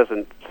job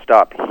doesn't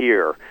stop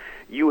here.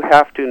 You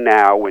have to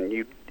now, when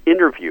you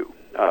interview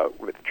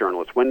with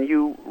journalists, when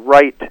you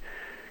write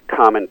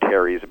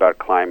commentaries about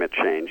climate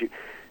change,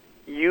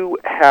 you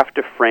have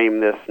to frame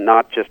this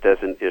not just as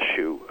an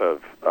issue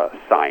of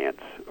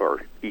science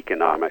or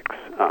economics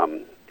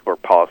or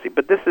policy,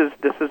 but this is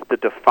the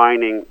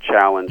defining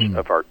challenge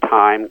of our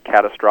time.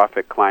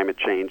 Catastrophic climate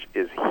change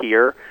is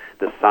here.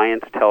 The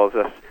science tells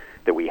us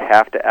that we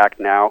have to act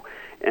now,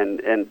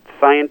 and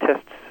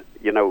scientists,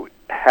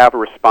 have a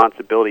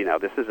responsibility now.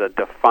 This is a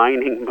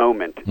defining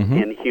moment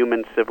in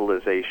human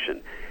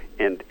civilization,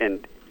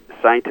 and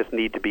scientists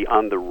need to be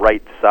on the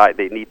right side.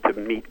 They need to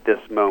meet this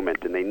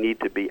moment, and they need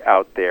to be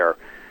out there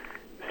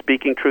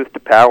speaking truth to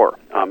power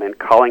and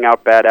calling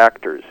out bad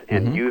actors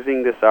and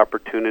using this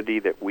opportunity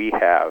that we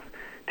have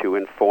to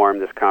inform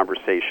this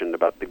conversation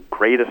about the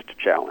greatest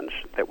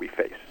challenge that we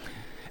face.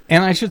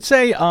 And I should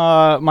say,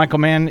 Michael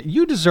Mann,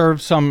 you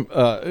deserve some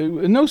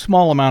no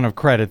small amount of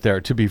credit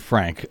there, to be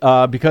frank,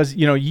 because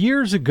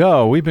years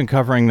ago we've been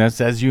covering this,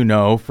 as you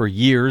know, for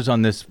years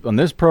on this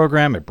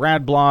program at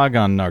Brad Blog,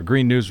 on our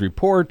Green News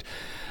Report.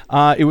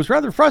 It was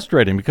rather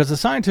frustrating because the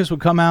scientists would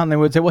come out and they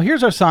would say, well,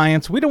 here's our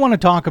science. We don't want to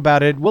talk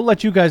about it. We'll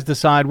let you guys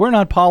decide. We're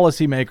not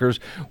policymakers.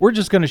 We're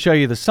just going to show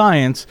you the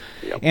science.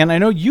 Yep. And I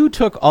know you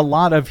took a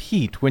lot of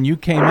heat when you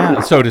came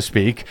out, so to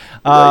speak,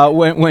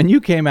 when you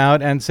came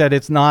out and said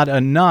it's not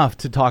enough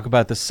to talk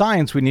about the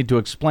science. We need to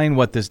explain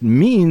what this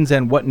means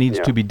and what needs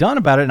to be done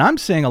about it. And I'm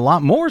seeing a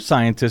lot more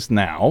scientists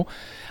now,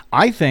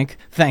 I think,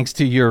 thanks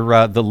to your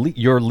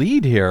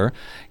lead here,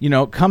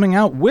 coming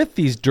out with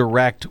these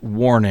direct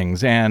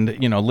warnings, and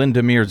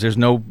Linda Mears, there's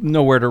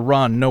nowhere to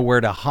run,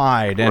 nowhere to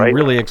hide, and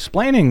really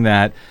explaining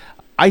that.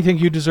 I think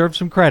you deserve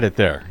some credit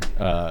there.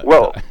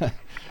 Well,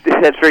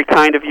 that's very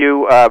kind of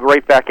you.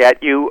 Right back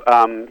at you.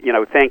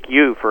 Thank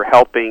you for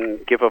helping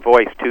give a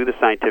voice to the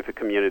scientific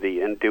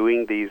community and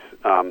doing these.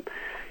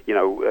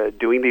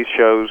 Doing these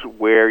shows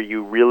where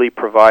you really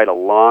provide a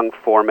long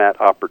format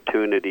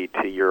opportunity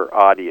to your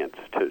audience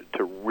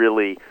to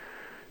really,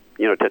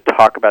 to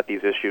talk about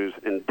these issues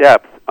in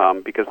depth,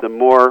 because the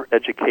more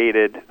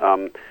educated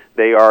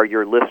they are,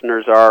 your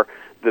listeners are,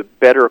 the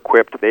better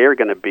equipped they are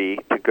going to be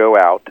to go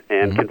out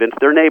and convince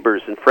their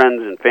neighbors and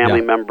friends and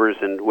family members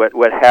and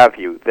what have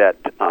you that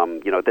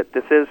that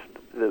this is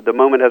the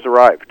moment has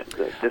arrived.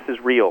 This is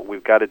real.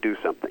 We've got to do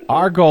something.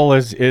 Our goal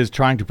is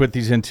trying to put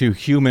these into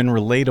human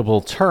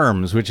relatable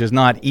terms, which is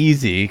not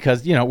easy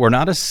because we're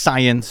not a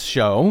science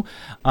show.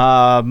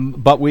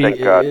 But we, Thank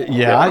God.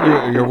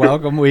 You're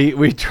welcome.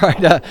 We try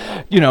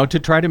to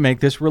try to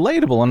make this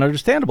relatable and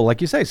understandable, like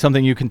you say,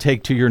 something you can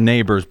take to your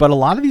neighbors. But a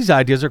lot of these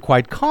ideas are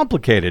quite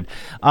complicated.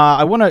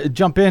 I want to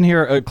jump in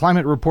here.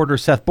 Climate reporter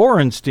Seth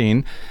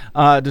Borenstein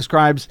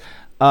describes.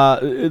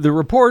 The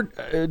report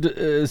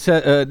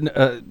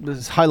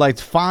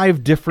highlights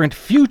 5 different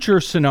future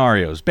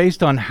scenarios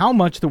based on how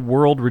much the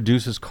world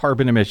reduces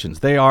carbon emissions.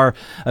 They are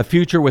a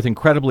future with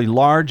incredibly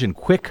large and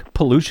quick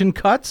pollution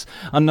cuts,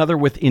 another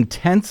with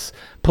intense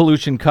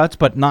pollution cuts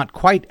but not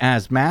quite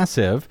as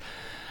massive,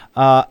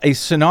 a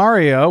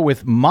scenario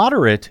with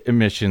moderate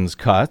emissions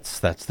cuts,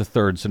 that's the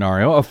third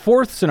scenario, a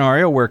fourth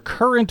scenario where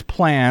current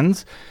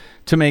plans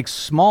to make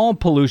small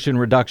pollution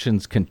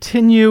reductions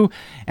continue,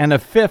 and a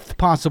fifth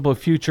possible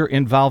future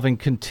involving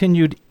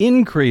continued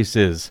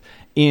increases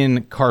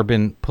in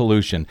carbon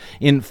pollution.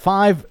 In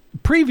 5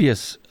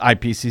 previous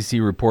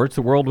IPCC reports,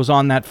 the world was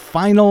on that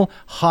final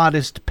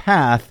hottest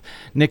path,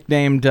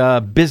 nicknamed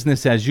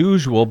business as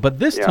usual, but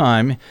this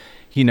time,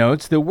 he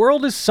notes, the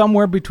world is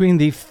somewhere between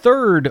the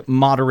third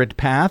moderate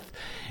path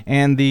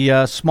and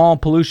the small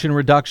pollution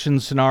reduction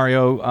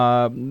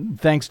scenario,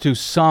 thanks to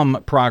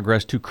some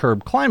progress to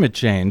curb climate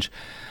change.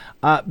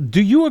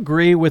 Do you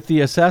agree with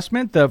the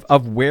assessment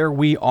of where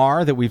we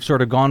are, that we've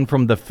sort of gone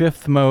from the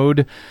fifth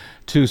mode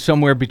to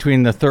somewhere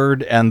between the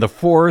third and the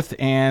fourth,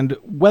 and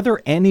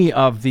whether any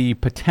of the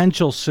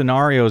potential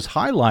scenarios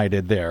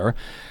highlighted there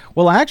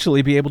will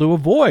actually be able to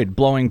avoid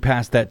blowing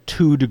past that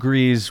 2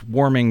 degrees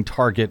warming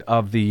target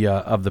of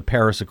the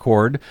Paris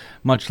Accord,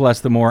 much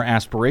less the more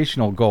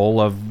aspirational goal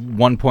of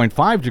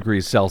 1.5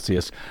 degrees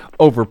Celsius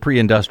over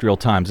pre-industrial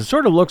times? It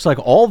sort of looks like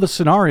all the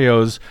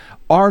scenarios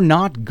are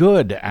not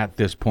good at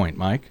this point,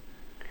 Mike.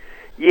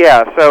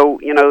 Yeah, so,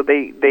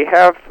 they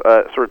have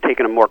sort of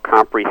taken a more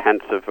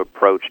comprehensive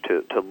approach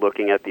to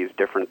looking at these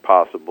different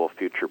possible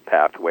future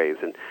pathways.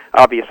 And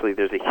obviously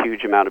there's a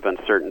huge amount of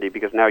uncertainty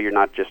because now you're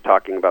not just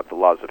talking about the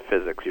laws of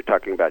physics, you're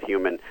talking about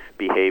human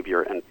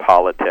behavior and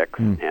politics.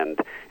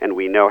 And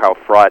we know how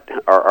fraught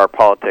our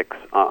politics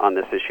on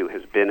this issue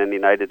has been in the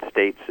United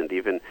States, and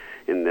even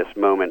in this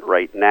moment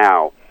right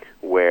now,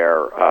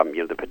 where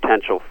the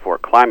potential for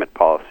climate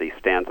policy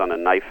stands on a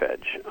knife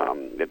edge.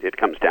 It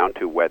comes down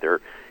to whether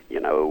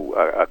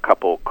a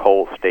couple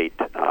coal state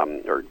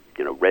or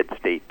red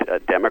state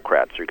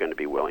Democrats are going to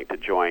be willing to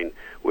join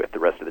with the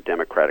rest of the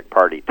Democratic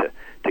Party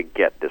to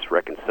get this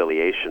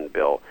reconciliation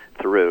bill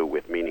through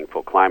with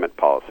meaningful climate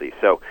policy.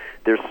 So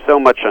there's so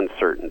much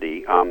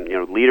uncertainty.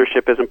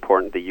 Leadership is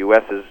important. The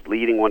U.S. is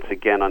leading once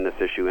again on this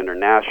issue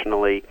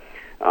internationally.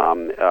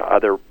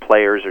 Other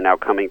players are now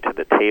coming to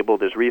the table.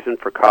 There's reason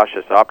for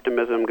cautious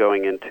optimism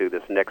going into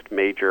this next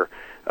major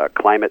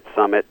climate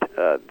summit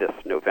this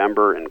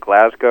November in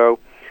Glasgow,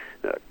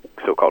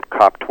 so-called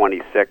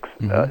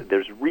COP26.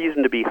 There's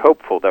reason to be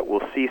hopeful that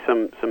we'll see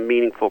some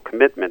meaningful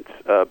commitments.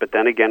 But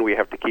then again, we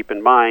have to keep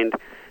in mind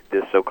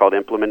this so-called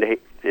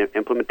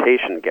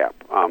implementation gap.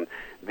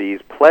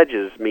 These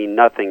pledges mean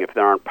nothing if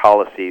there aren't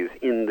policies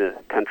in the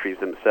countries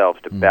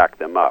themselves to back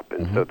them up.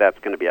 And so that's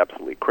going to be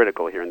absolutely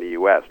critical here in the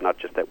U.S., not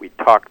just that we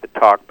talk the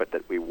talk, but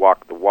that we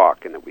walk the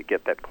walk and that we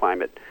get that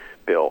climate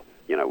bill,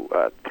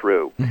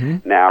 through.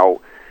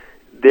 Now,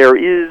 there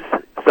is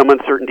some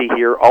uncertainty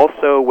here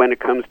also when it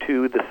comes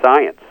to the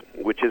science,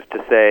 which is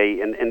to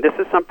say, and this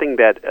is something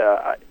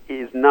that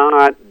is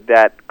not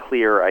that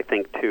clear, I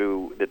think,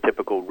 to the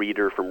typical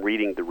reader from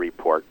reading the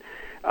report.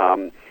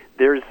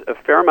 There's a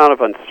fair amount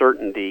of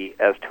uncertainty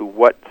as to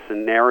what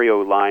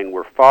scenario line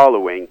we're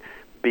following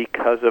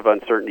because of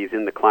uncertainties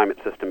in the climate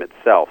system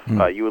itself.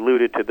 You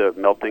alluded to the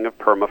melting of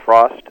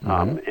permafrost,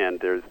 and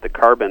there's the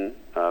carbon,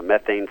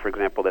 methane, for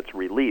example, that's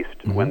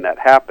released when that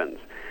happens.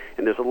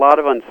 And there's a lot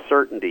of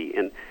uncertainty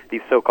in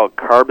these so-called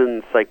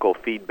carbon cycle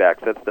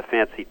feedbacks. That's the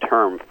fancy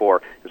term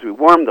for, as we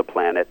warm the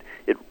planet,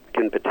 it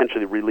can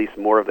potentially release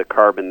more of the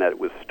carbon that it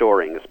was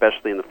storing,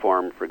 especially in the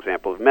form, for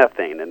example, of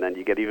methane, and then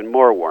you get even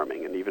more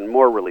warming and even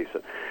more release.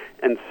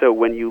 And so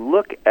when you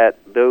look at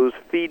those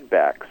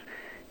feedbacks,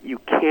 you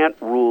can't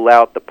rule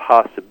out the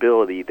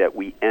possibility that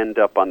we end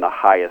up on the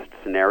highest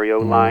scenario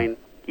line,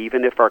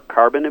 even if our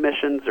carbon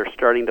emissions are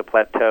starting to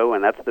plateau,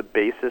 and that's the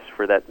basis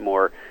for that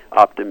more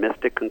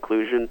optimistic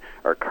conclusion.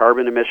 Our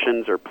carbon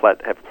emissions have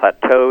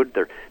plateaued.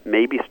 They're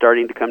maybe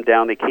starting to come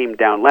down. They came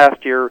down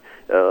last year.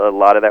 A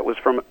lot of that was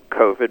from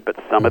COVID, but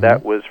some of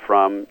that was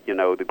from,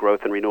 the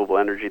growth in renewable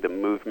energy, the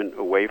movement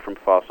away from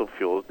fossil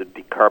fuels, the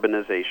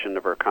decarbonization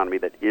of our economy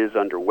that is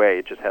underway.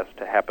 It just has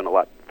to happen a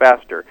lot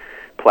faster.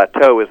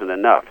 Plateau isn't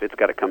enough. It's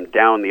got to come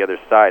down the other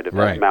side of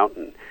that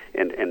mountain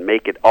and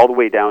make it all the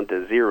way down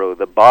to zero,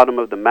 the bottom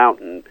of the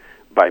mountain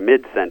by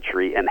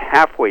mid-century, and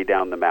halfway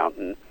down the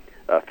mountain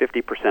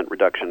 50%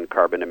 reduction in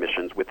carbon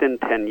emissions within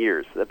 10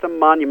 years. That's a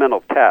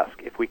monumental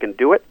task. If we can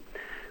do it,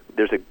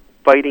 there's a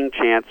fighting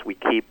chance we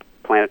keep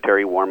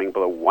planetary warming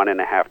below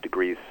 1.5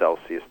 degrees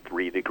Celsius,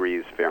 3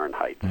 degrees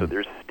Fahrenheit. So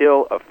there's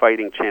still a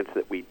fighting chance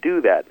that we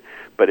do that,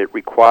 but it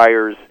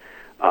requires,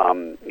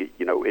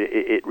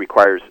 it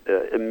requires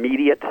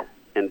immediate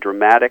and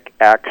dramatic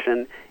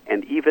action,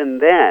 and even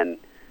then,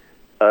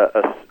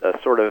 a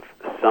sort of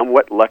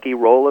somewhat lucky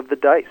roll of the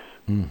dice.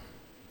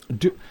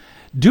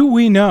 Do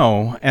we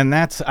know, and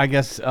that's, I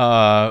guess,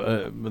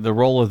 the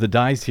roll of the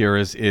dice here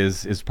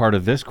is part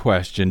of this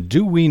question.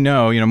 Do we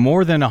know,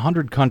 more than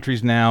 100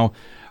 countries now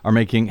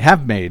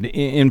have made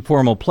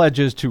informal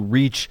pledges to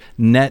reach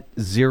net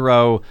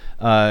zero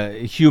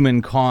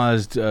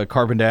human-caused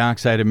carbon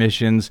dioxide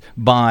emissions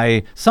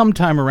by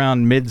sometime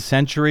around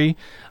mid-century.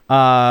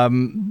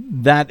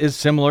 That is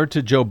similar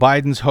to Joe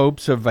Biden's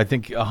hopes of, I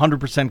think,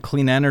 100%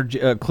 clean energy,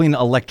 clean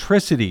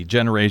electricity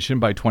generation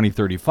by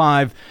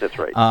 2035. That's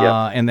right.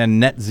 And then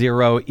net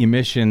zero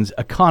emissions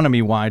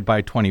economy-wide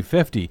by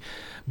 2050.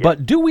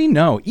 But do we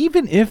know,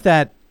 even if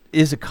that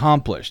is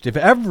accomplished, if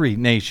every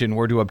nation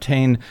were to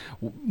obtain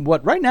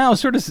what right now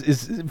sort of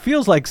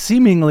feels like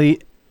seemingly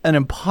an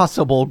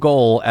impossible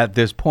goal at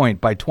this point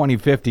by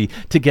 2050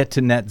 to get to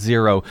net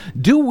zero,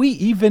 do we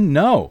even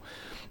know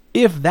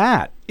if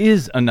that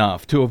is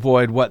enough to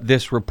avoid what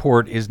this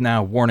report is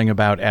now warning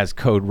about as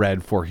code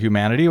red for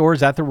humanity, or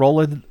is that the roll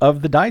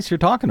of the dice you're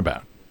talking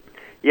about?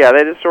 Yeah,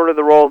 that is sort of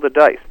the roll of the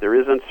dice. There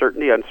is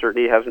uncertainty.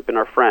 Uncertainty hasn't been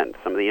our friend.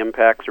 Some of the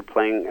impacts are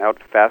playing out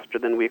faster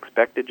than we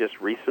expected. Just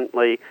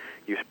recently,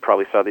 you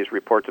probably saw these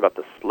reports about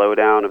the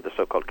slowdown of the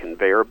so-called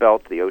conveyor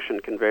belt, the ocean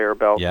conveyor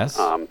belt. Yes.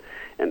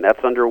 And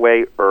that's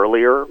underway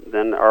earlier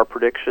than our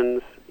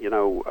predictions,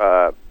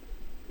 earlier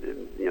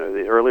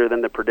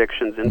than the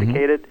predictions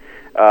indicated.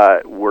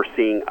 We're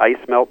seeing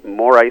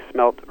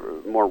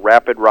more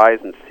rapid rise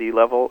in sea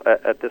level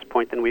at this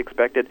point than we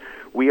expected.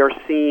 We are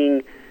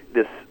seeing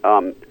this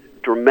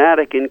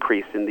dramatic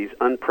increase in these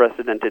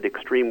unprecedented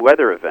extreme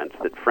weather events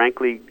that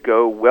frankly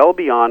go well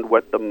beyond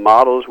what the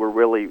models were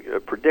really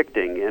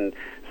predicting. And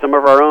some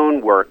of our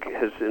own work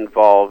has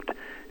involved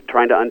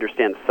trying to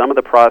understand some of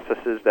the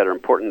processes that are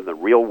important in the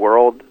real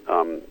world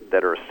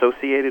that are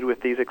associated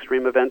with these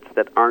extreme events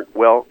that aren't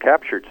well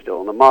captured still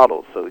in the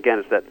models. So again,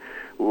 it's that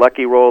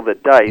lucky roll of the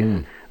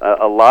dice.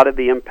 A lot of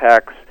the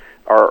impacts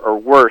are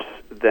worse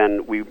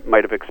than we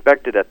might have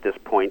expected at this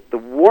point. The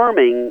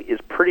warming is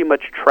pretty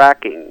much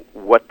tracking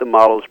what the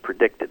models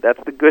predicted.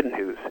 That's the good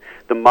news.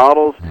 The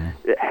models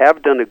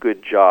have done a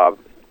good job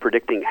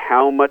predicting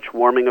how much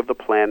warming of the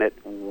planet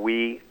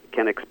we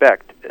can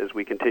expect as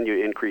we continue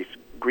to increase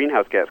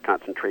greenhouse gas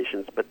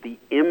concentrations, but the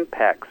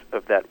impacts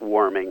of that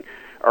warming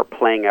are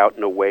playing out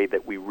in a way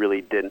that we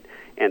really didn't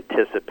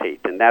anticipate.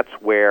 And that's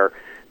where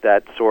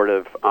that sort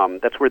of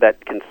that's where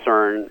that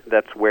concern,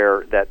 that's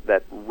where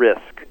that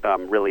risk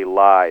really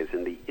lies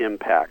in the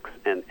impacts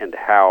and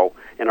how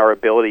and our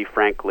ability,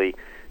 frankly,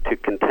 to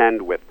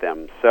contend with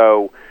them.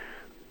 So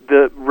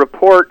the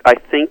report, I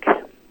think,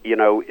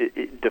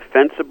 it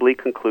defensively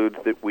concludes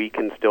that we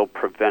can still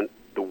prevent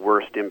the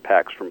worst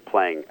impacts from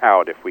playing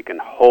out if we can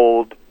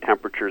hold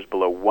temperatures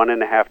below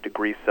 1.5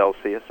 degrees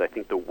Celsius. I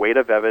think the weight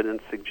of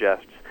evidence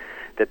suggests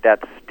that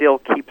still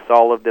keeps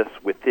all of this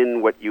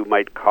within what you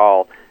might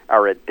call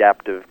our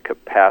adaptive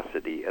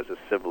capacity as a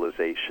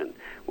civilization.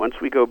 Once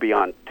we go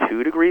beyond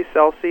 2 degrees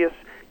Celsius,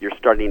 you're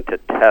starting to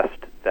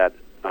test that,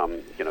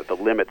 the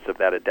limits of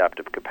that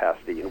adaptive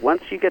capacity. And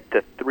once you get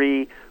to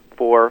 3,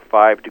 4,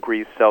 5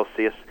 degrees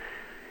Celsius,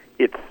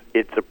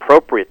 it's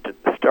appropriate to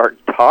start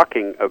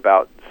talking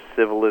about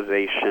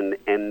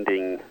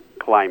civilization-ending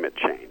climate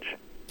change.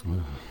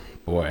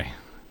 Boy,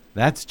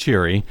 that's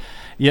cheery.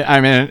 Yeah, I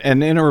mean,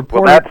 and in a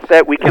report... Well,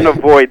 that we can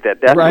avoid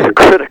that. That's right. A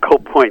critical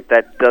point.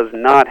 That does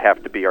not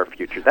have to be our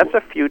future. That's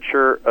a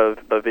future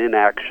of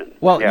inaction.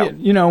 Well,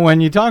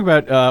 when you talk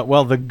about,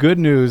 the good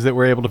news that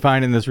we're able to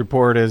find in this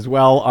report is,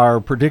 our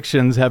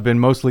predictions have been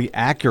mostly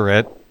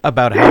accurate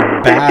about how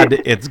bad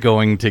it's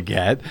going to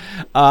get.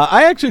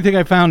 I actually think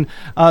I found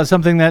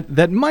something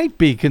that might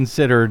be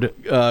considered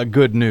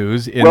good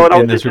news in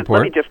this report.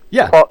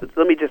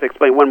 Let me just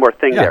explain one more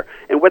thing there.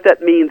 And what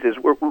that means is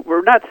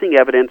we're not seeing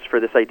evidence for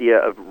this idea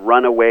of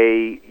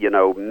runaway,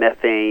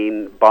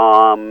 methane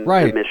bomb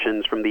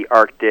emissions from the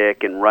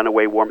Arctic and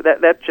runaway warming.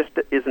 That just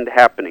isn't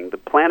happening. The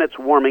planet's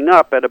warming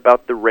up at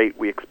about the rate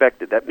we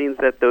expected. That means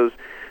that those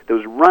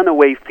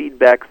runaway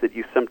feedbacks that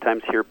you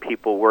sometimes hear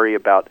people worry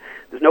about,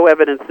 there's no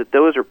evidence that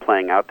those are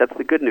playing out. That's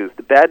the good news.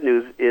 The bad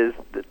news is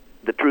that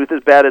the truth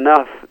is bad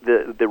enough.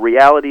 The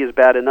reality is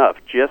bad enough.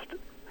 Just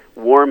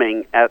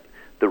warming at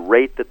the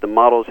rate that the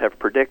models have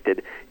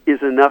predicted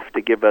is enough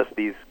to give us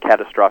these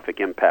catastrophic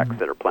impacts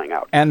that are playing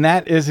out. And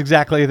that is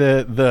exactly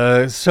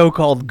the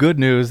so-called good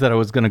news that I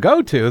was going to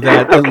go to,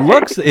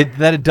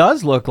 that it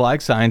does look like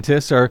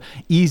scientists are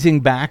easing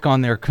back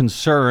on their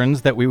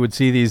concerns that we would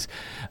see these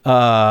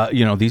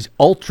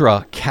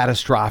ultra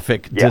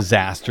catastrophic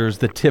disasters,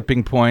 the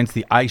tipping points,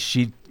 the ice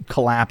sheet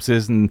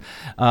collapses and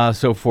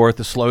so forth,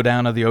 the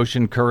slowdown of the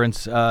ocean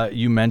currents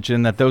you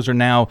mentioned, that those are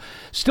now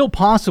still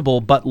possible,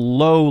 but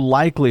low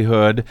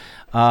likelihood,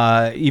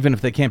 even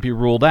if they can't be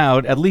ruled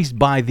out, at least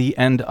by the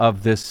end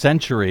of this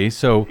century.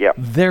 So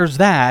there's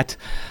that.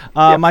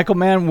 Michael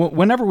Mann,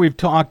 whenever we've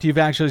talked, you've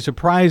actually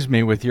surprised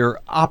me with your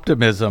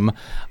optimism,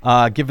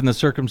 given the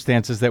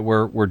circumstances that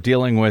we're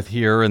dealing with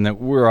here and that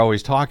we're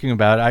always talking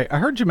about. I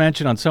heard you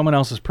mention on someone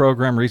else's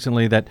program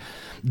recently that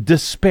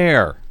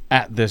despair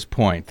at this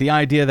point, the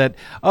idea that,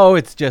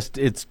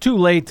 it's too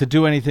late to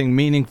do anything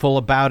meaningful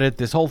about it.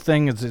 This whole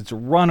thing it's a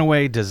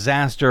runaway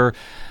disaster.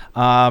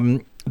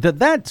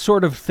 That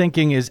sort of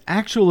thinking is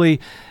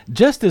actually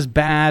just as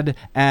bad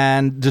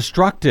and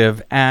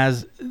destructive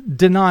as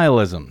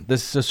denialism,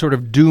 this sort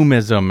of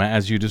doomism,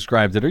 as you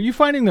described it. Are you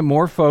finding that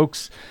more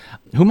folks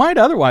who might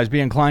otherwise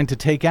be inclined to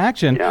take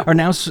action are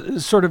now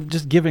sort of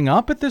just giving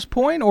up at this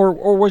point?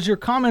 Or was your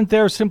comment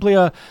there simply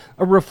a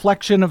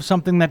reflection of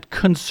something that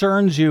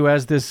concerns you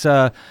as this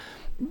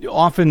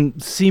often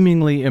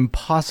seemingly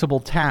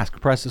impossible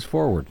task presses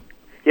forward?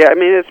 Yeah, I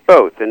mean, it's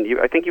both, and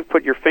I think you've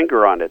put your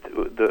finger on it.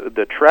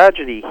 The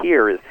tragedy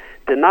here is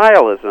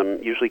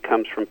denialism usually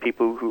comes from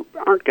people who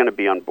aren't going to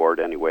be on board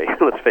anyway.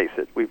 Let's face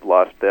it, we've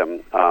lost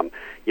them.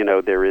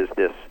 There is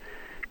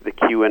the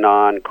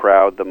QAnon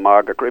crowd, the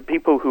MAGA crowd,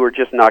 people who are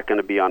just not going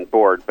to be on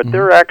board. But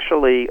they're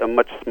actually a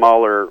much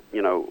smaller,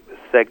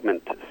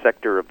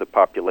 sector of the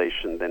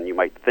population than you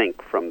might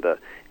think from the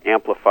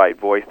amplified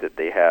voice that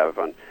they have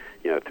on,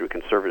 through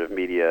conservative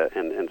media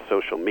and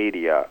social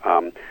media.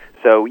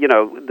 So,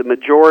 the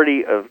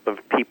majority of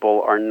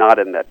people are not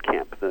in that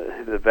camp.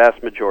 The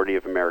vast majority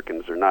of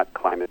Americans are not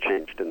climate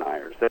change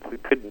deniers. That's the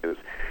good news.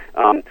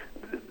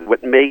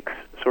 What makes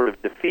sort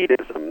of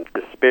defeatism,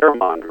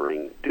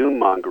 despair-mongering,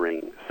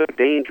 doom-mongering so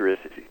dangerous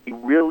is you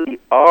really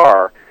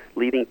are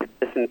leading to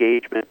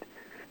disengagement,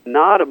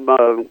 not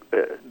among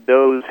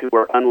those who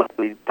are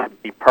unlikely to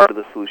be part of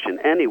the solution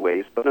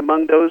anyways, but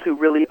among those who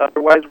really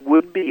otherwise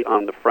would be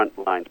on the front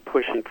lines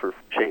pushing for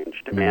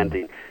change,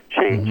 demanding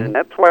change. And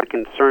that's why it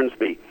concerns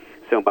me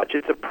so much.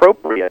 It's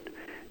appropriate,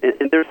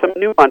 and there's some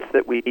nuance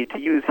that we need to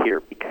use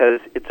here,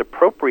 because it's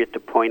appropriate to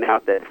point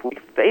out that if we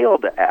fail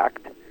to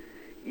act,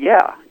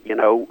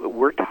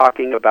 we're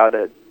talking about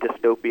a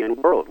dystopian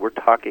world. We're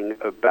talking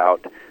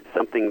about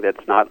something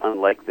that's not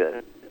unlike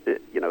the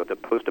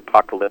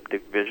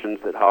post-apocalyptic visions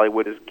that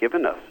Hollywood has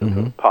given us of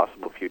a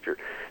possible future.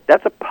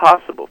 That's a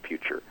possible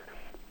future,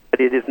 but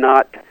it is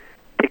not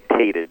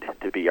dictated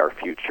to be our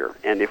future.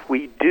 And if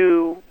we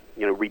do,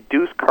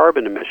 reduce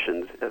carbon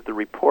emissions, as the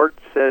report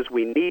says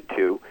we need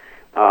to,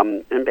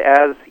 and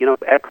as,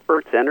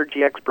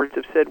 energy experts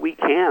have said we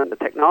can. The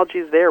technology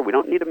is there. We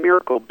don't need a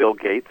miracle, Bill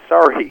Gates.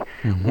 Sorry.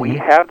 We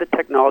have the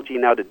technology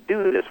now to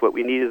do this. What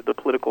we need is the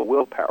political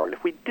willpower. And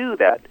if we do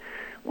that,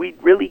 we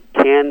really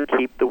can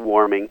keep the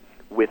warming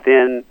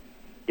within,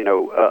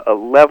 a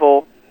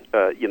level,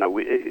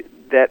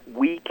 that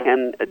we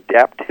can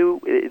adapt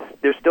to.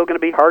 There's still going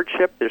to be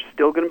hardship. There's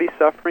still going to be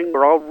suffering.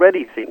 We're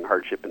already seeing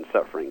hardship and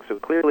suffering. So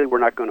clearly we're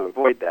not going to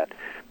avoid that.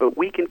 But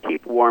we can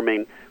keep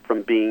warming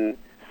from being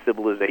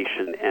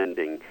civilization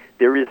ending.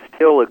 There is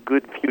still a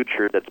good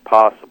future that's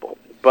possible.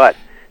 But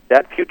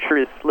that future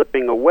is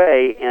slipping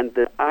away, and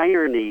the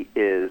irony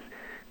is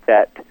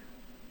that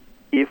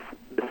if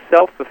the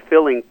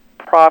self-fulfilling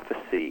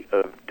prophecy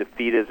of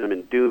defeatism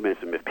and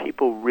doomism, if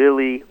people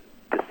really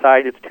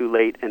decide it's too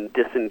late and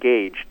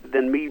disengage,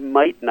 then we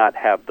might not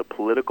have the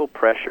political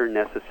pressure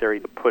necessary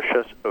to push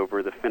us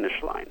over the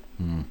finish line.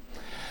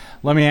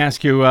 Let me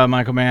ask you,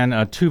 Michael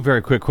Mann, two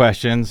very quick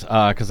questions,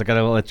 because I got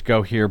to let you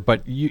go here.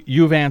 But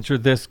you've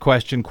answered this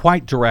question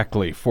quite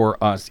directly for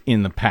us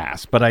in the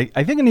past. But I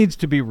think it needs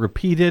to be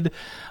repeated,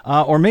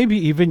 or maybe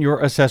even your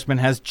assessment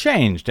has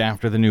changed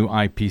after the new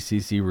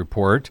IPCC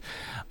report.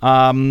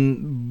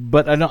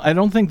 But I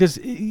don't think this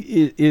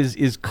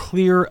is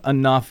clear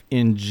enough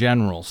in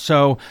general.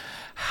 So,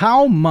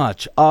 how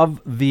much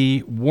of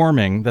the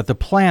warming that the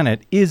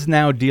planet is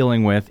now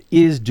dealing with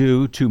is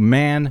due to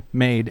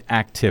man-made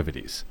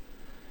activities?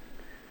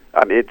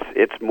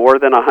 It's more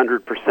than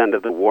 100%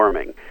 of the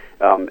warming.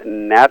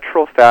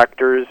 Natural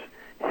factors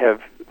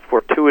have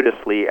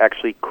fortuitously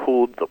actually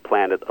cooled the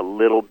planet a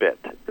little bit,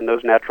 and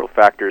those natural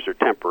factors are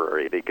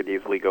temporary. They could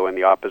easily go in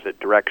the opposite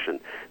direction.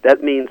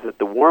 That means that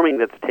the warming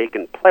that's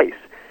taken place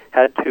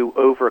had to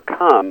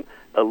overcome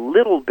a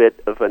little bit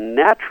of a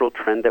natural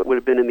trend that would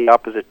have been in the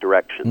opposite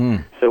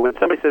direction. So when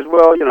somebody says,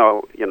 well,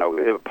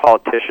 a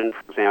politician,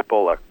 for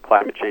example, a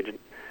climate change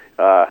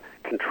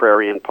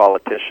contrarian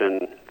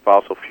politician,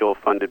 fossil fuel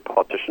funded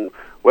politician,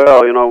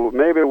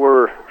 maybe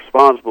we're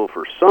responsible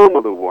for some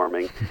of the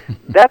warming.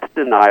 That's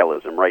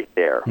denialism right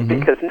there.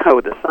 Because no,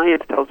 the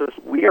science tells us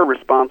we are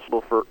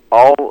responsible for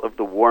all of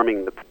the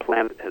warming that the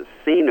planet has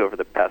seen over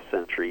the past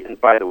century. And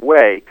by the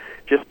way,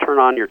 just turn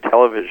on your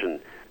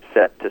television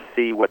set to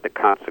see what the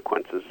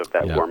consequences of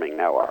that warming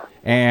now are.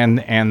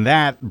 And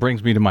that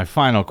brings me to my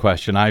final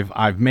question.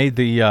 I've made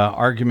the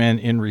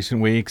argument in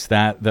recent weeks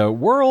that the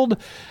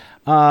world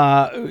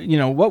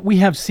what we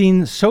have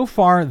seen so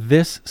far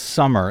this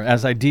summer,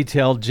 as I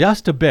detailed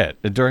just a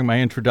bit during my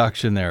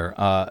introduction there,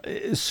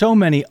 so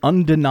many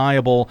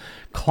undeniable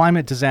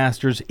climate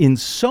disasters in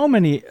so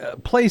many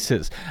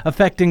places,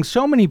 affecting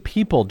so many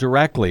people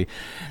directly,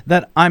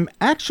 that I'm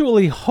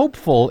actually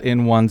hopeful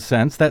in one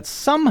sense that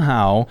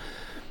somehow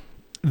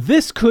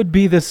this could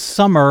be the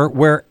summer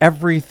where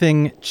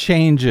everything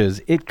changes.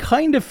 It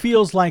kind of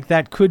feels like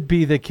that could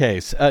be the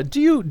case.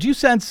 Do you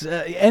sense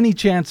any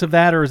chance of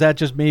that, or is that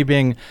just me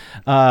being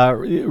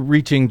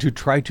reaching to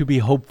try to be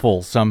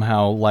hopeful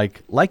somehow,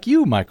 like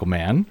you, Michael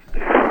Mann?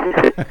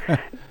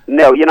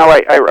 No,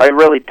 I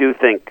really do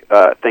think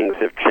things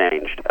have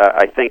changed.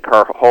 I think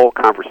our whole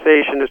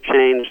conversation has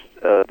changed.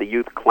 The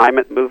youth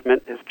climate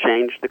movement has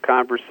changed the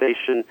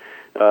conversation.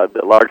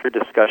 The larger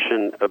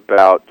discussion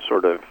about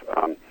sort of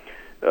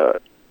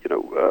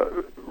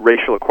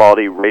racial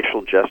equality,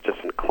 racial justice,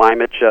 and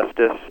climate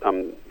justice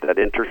that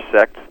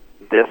intersects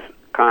this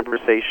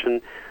conversation.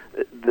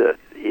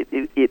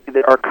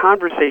 Our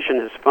conversation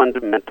has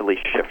fundamentally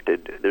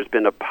shifted. There's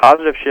been a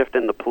positive shift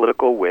in the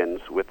political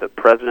winds with a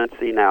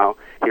presidency now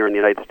here in the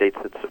United States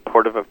that's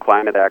supportive of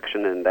climate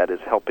action and that is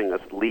helping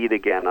us lead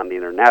again on the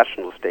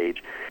international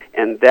stage.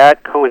 And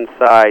that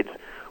coincides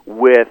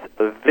with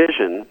a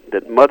vision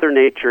that Mother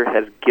Nature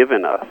has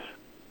given us.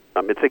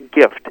 It's a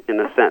gift,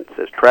 in a sense.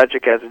 As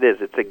tragic as it is,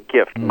 it's a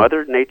gift.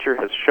 Mother Nature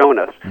has shown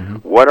us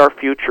what our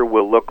future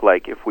will look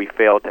like if we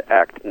fail to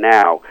act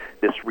now.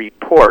 This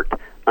report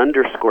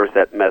underscores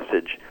that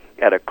message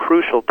at a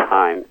crucial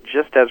time,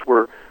 just as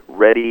we're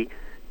ready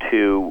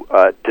to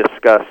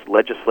discuss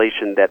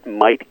legislation that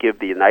might give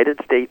the United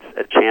States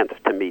a chance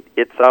to meet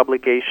its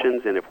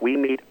obligations. And if we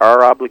meet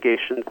our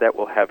obligations, that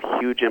will have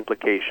huge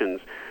implications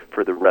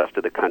for the rest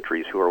of the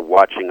countries who are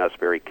watching us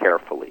very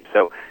carefully.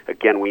 So,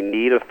 again, we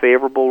need a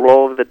favorable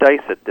roll of the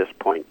dice at this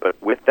point, but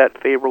with that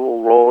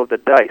favorable roll of the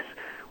dice,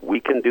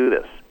 we can do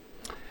this.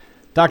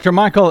 Dr.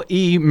 Michael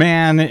E.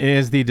 Mann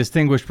is the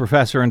Distinguished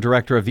Professor and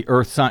Director of the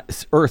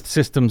Earth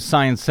Systems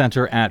Science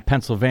Center at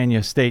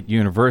Pennsylvania State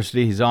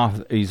University. He's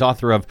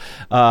author of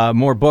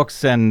more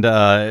books and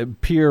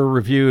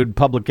peer-reviewed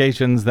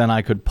publications than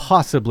I could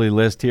possibly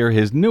list here.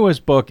 His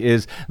newest book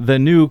is The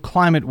New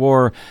Climate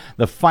War,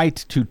 The Fight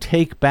to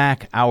Take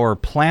Back Our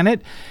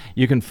Planet.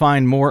 You can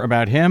find more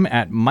about him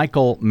at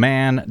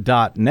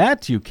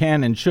michaelmann.net. You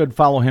can and should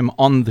follow him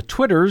on the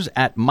Twitters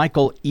at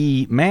Michael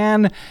E.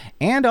 Mann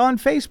and on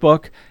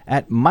Facebook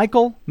at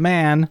Michael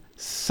Mann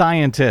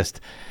Scientist.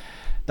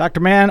 Dr.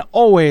 Mann,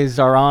 always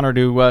our honor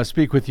to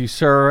speak with you,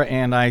 sir,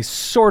 and I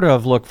sort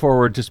of look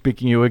forward to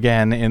speaking to you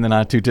again in the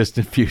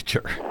not-too-distant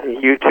future.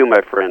 You too,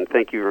 my friend.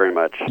 Thank you very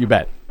much. You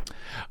bet.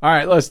 All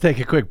right, let's take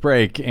a quick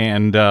break,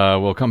 and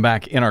we'll come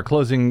back in our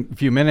closing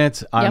few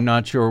minutes. I'm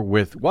not sure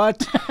with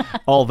what,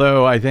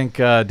 although I think,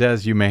 Des,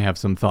 you may have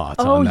some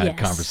thoughts on that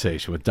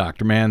conversation with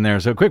Dr. Mann there.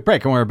 So quick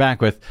break, and we're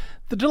back with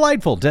the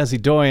delightful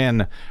Desi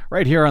Doyen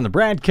right here on the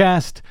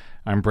BradCast.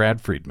 I'm Brad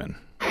Friedman.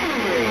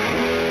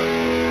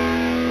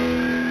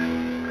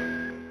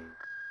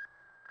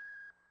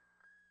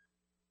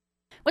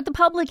 What the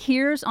public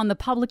hears on the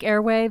public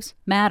airwaves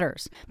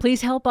matters.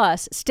 Please help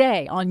us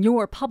stay on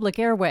your public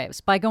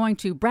airwaves by going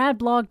to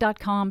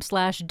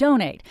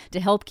bradblog.com/donate to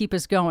help keep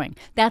us going.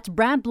 That's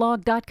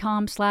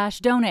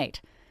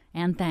bradblog.com/donate.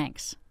 And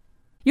thanks.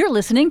 You're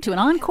listening to an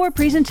encore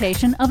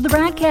presentation of the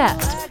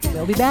BradCast.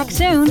 We'll be back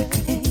soon.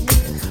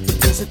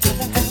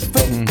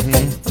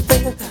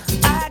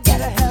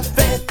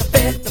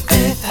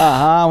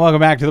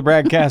 Welcome back to the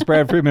BradCast.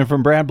 Brad Friedman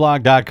from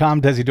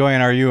bradblog.com. Desi Doyen,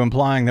 are you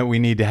implying that we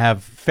need to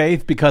have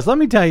faith? Because let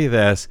me tell you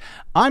this,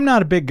 I'm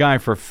not a big guy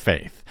for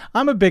faith.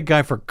 I'm a big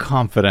guy for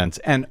confidence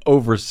and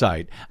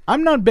oversight.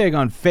 I'm not big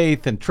on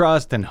faith and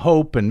trust and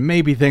hope and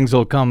maybe things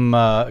will come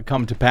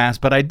to pass.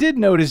 But I did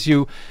notice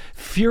you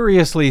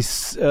furiously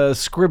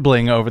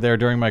scribbling over there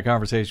during my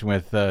conversation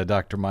with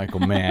Dr.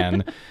 Michael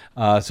Mann.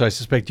 So I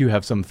suspect you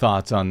have some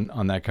thoughts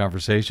on that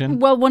conversation.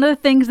 Well, one of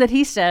the things that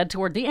he said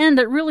toward the end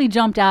that really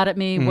jumped out at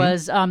me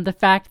was the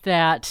fact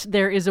that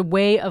there is a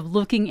way of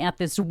looking at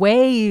this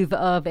wave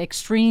of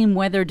extreme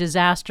weather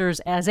disasters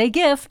as a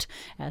gift,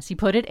 as he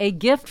put it, a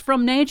gift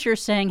from nature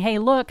saying, hey,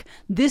 look,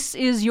 this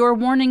is your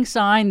warning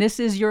sign, this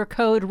is your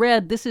code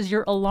red, this is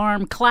your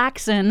alarm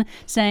klaxon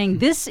saying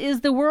this is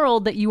the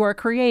world that you are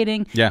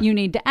creating, you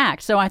need to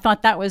act. So I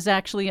thought that was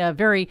actually a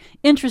very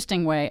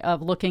interesting way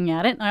of looking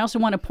at it. I also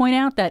want to point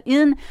out that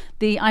in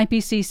the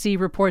IPCC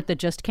report that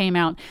just came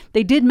out,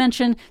 they did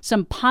mention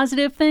some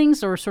positive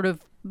things or sort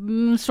of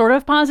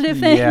positive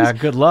things. Yeah,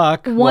 good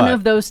luck. One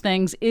of those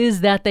things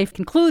is that they've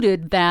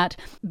concluded that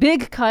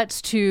big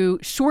cuts to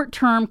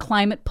short-term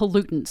climate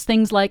pollutants,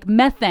 things like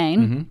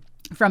methane,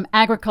 from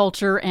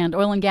agriculture and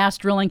oil and gas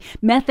drilling.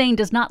 Methane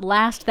does not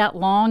last that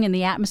long in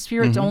the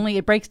atmosphere.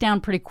 It breaks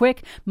down pretty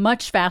quick,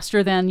 much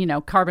faster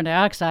than, carbon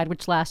dioxide,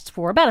 which lasts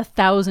for about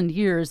 1,000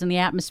 years in the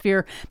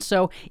atmosphere.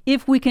 So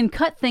if we can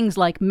cut things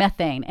like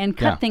methane and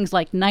cut things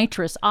like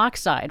nitrous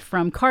oxide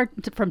from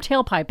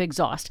tailpipe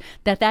exhaust,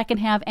 that can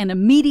have an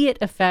immediate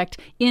effect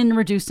in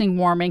reducing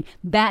warming,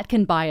 that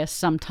can buy us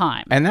some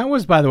time. And that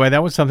was, by the way,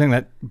 something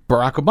that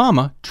Barack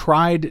Obama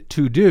tried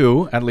to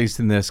do, at least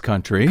in this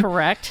country.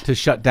 Correct. To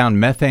shut down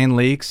methane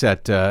leaks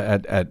at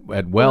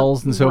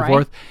wells and so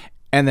forth.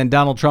 And then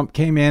Donald Trump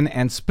came in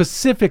and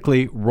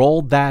specifically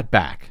rolled that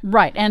back.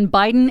 Right. And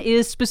Biden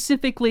is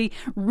specifically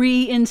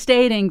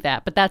reinstating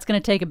that, but that's going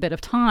to take a bit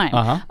of time.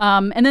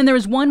 And then there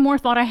was one more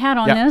thought I had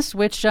on this,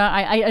 which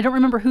I don't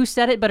remember who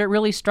said it, but it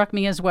really struck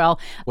me as well.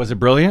 Was it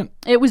brilliant?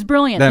 It was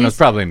brilliant. Then it was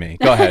probably me.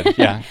 Go ahead.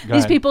 Yeah.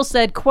 These people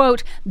said,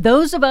 quote,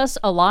 "Those of us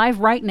alive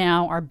right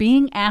now are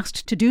being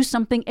asked to do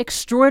something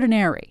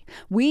extraordinary.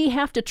 We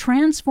have to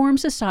transform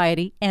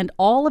society and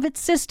all of its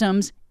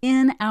systems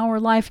in our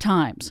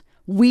lifetimes.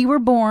 We were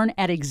born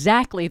at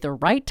exactly the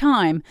right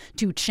time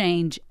to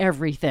change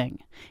everything.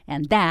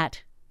 And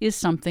that is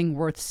something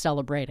worth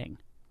celebrating."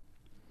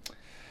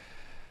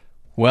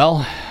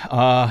 Well,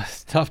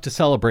 it's tough to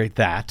celebrate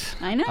that.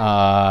 I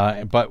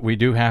know. But we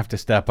do have to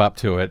step up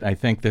to it. I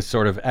think this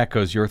sort of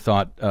echoes your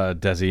thought,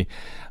 Desi.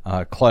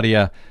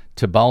 Claudia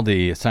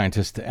Tibaldi, a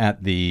scientist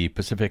at the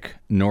Pacific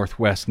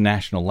Northwest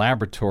National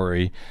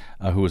Laboratory,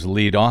 who was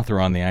lead author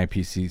on the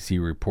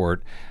IPCC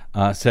report,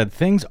 said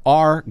things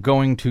are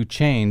going to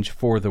change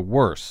for the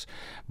worse,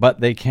 but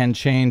they can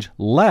change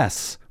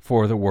less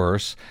for the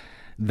worse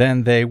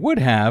than they would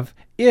have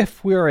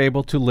if we are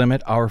able to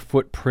limit our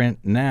footprint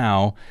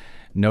now,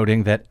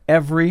 noting that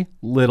every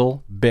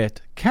little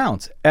bit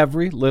counts.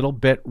 Every little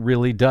bit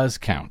really does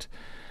count.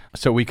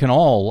 So we can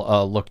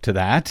all look to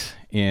that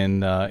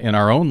in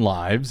our own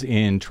lives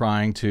in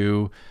trying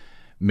to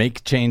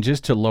make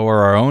changes to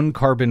lower our own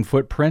carbon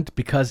footprint,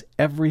 because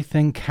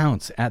everything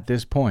counts at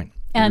this point.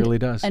 It really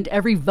does. And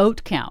every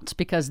vote counts,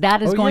 because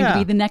that is going to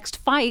be the next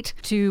fight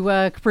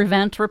to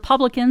prevent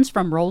Republicans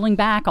from rolling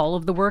back all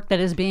of the work that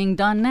is being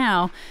done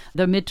now.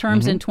 The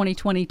midterms in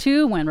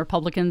 2022, when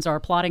Republicans are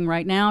plotting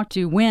right now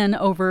to win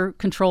over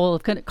control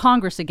of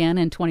Congress again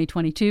in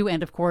 2022,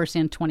 and of course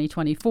in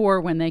 2024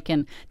 when they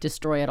can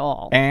destroy it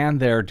all. And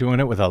they're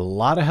doing it with a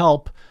lot of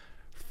help,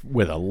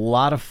 with a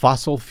lot of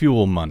fossil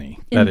fuel money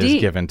that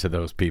is given to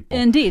those people.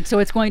 Indeed. So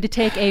it's going to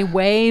take a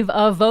wave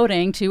of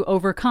voting to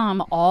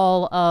overcome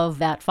all of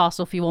that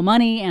fossil fuel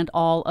money and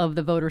all of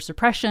the voter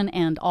suppression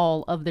and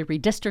all of the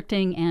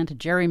redistricting and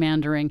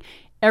gerrymandering.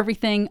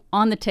 Everything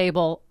on the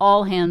table,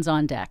 all hands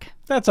on deck.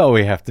 That's all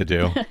we have to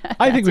do.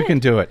 I think we can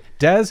do it.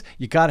 Des,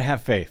 you got to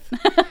have faith.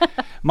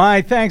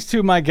 My thanks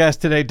to my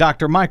guest today,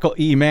 Dr. Michael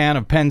E. Mann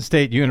of Penn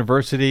State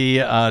University,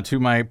 to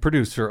my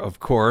producer, of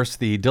course,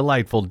 the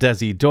delightful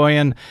Desi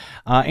Doyen,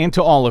 and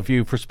to all of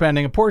you for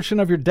spending a portion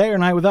of your day or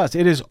night with us.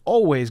 It is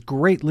always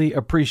greatly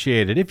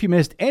appreciated. If you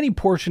missed any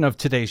portion of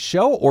today's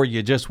show, or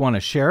you just want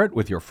to share it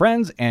with your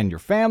friends and your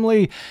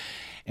family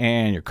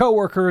and your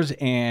coworkers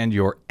and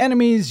your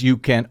enemies, you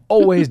can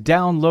always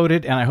download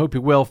it, and I hope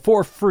you will,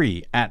 for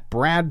free at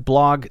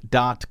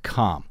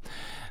bradblog.com.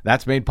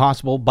 That's made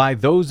possible by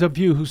those of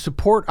you who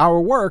support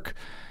our work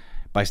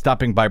by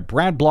stopping by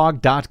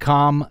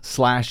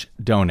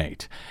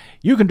bradblog.com/donate.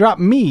 You can drop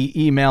me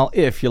email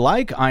if you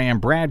like. I am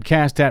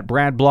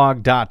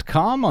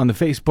BradCast@bradblog.com. On the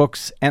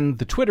Facebooks and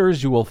the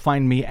Twitters, you will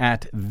find me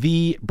at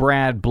the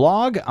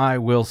BradBlog. I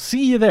will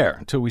see you there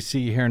until we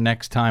see you here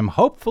next time,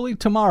 hopefully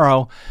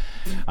tomorrow.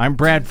 I'm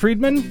Brad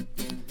Friedman.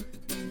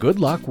 Good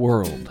luck,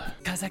 world.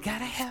 'Cause I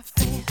gotta have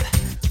faith.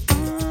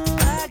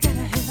 I gotta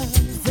have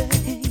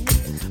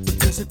faith.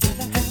 Because I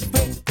gotta have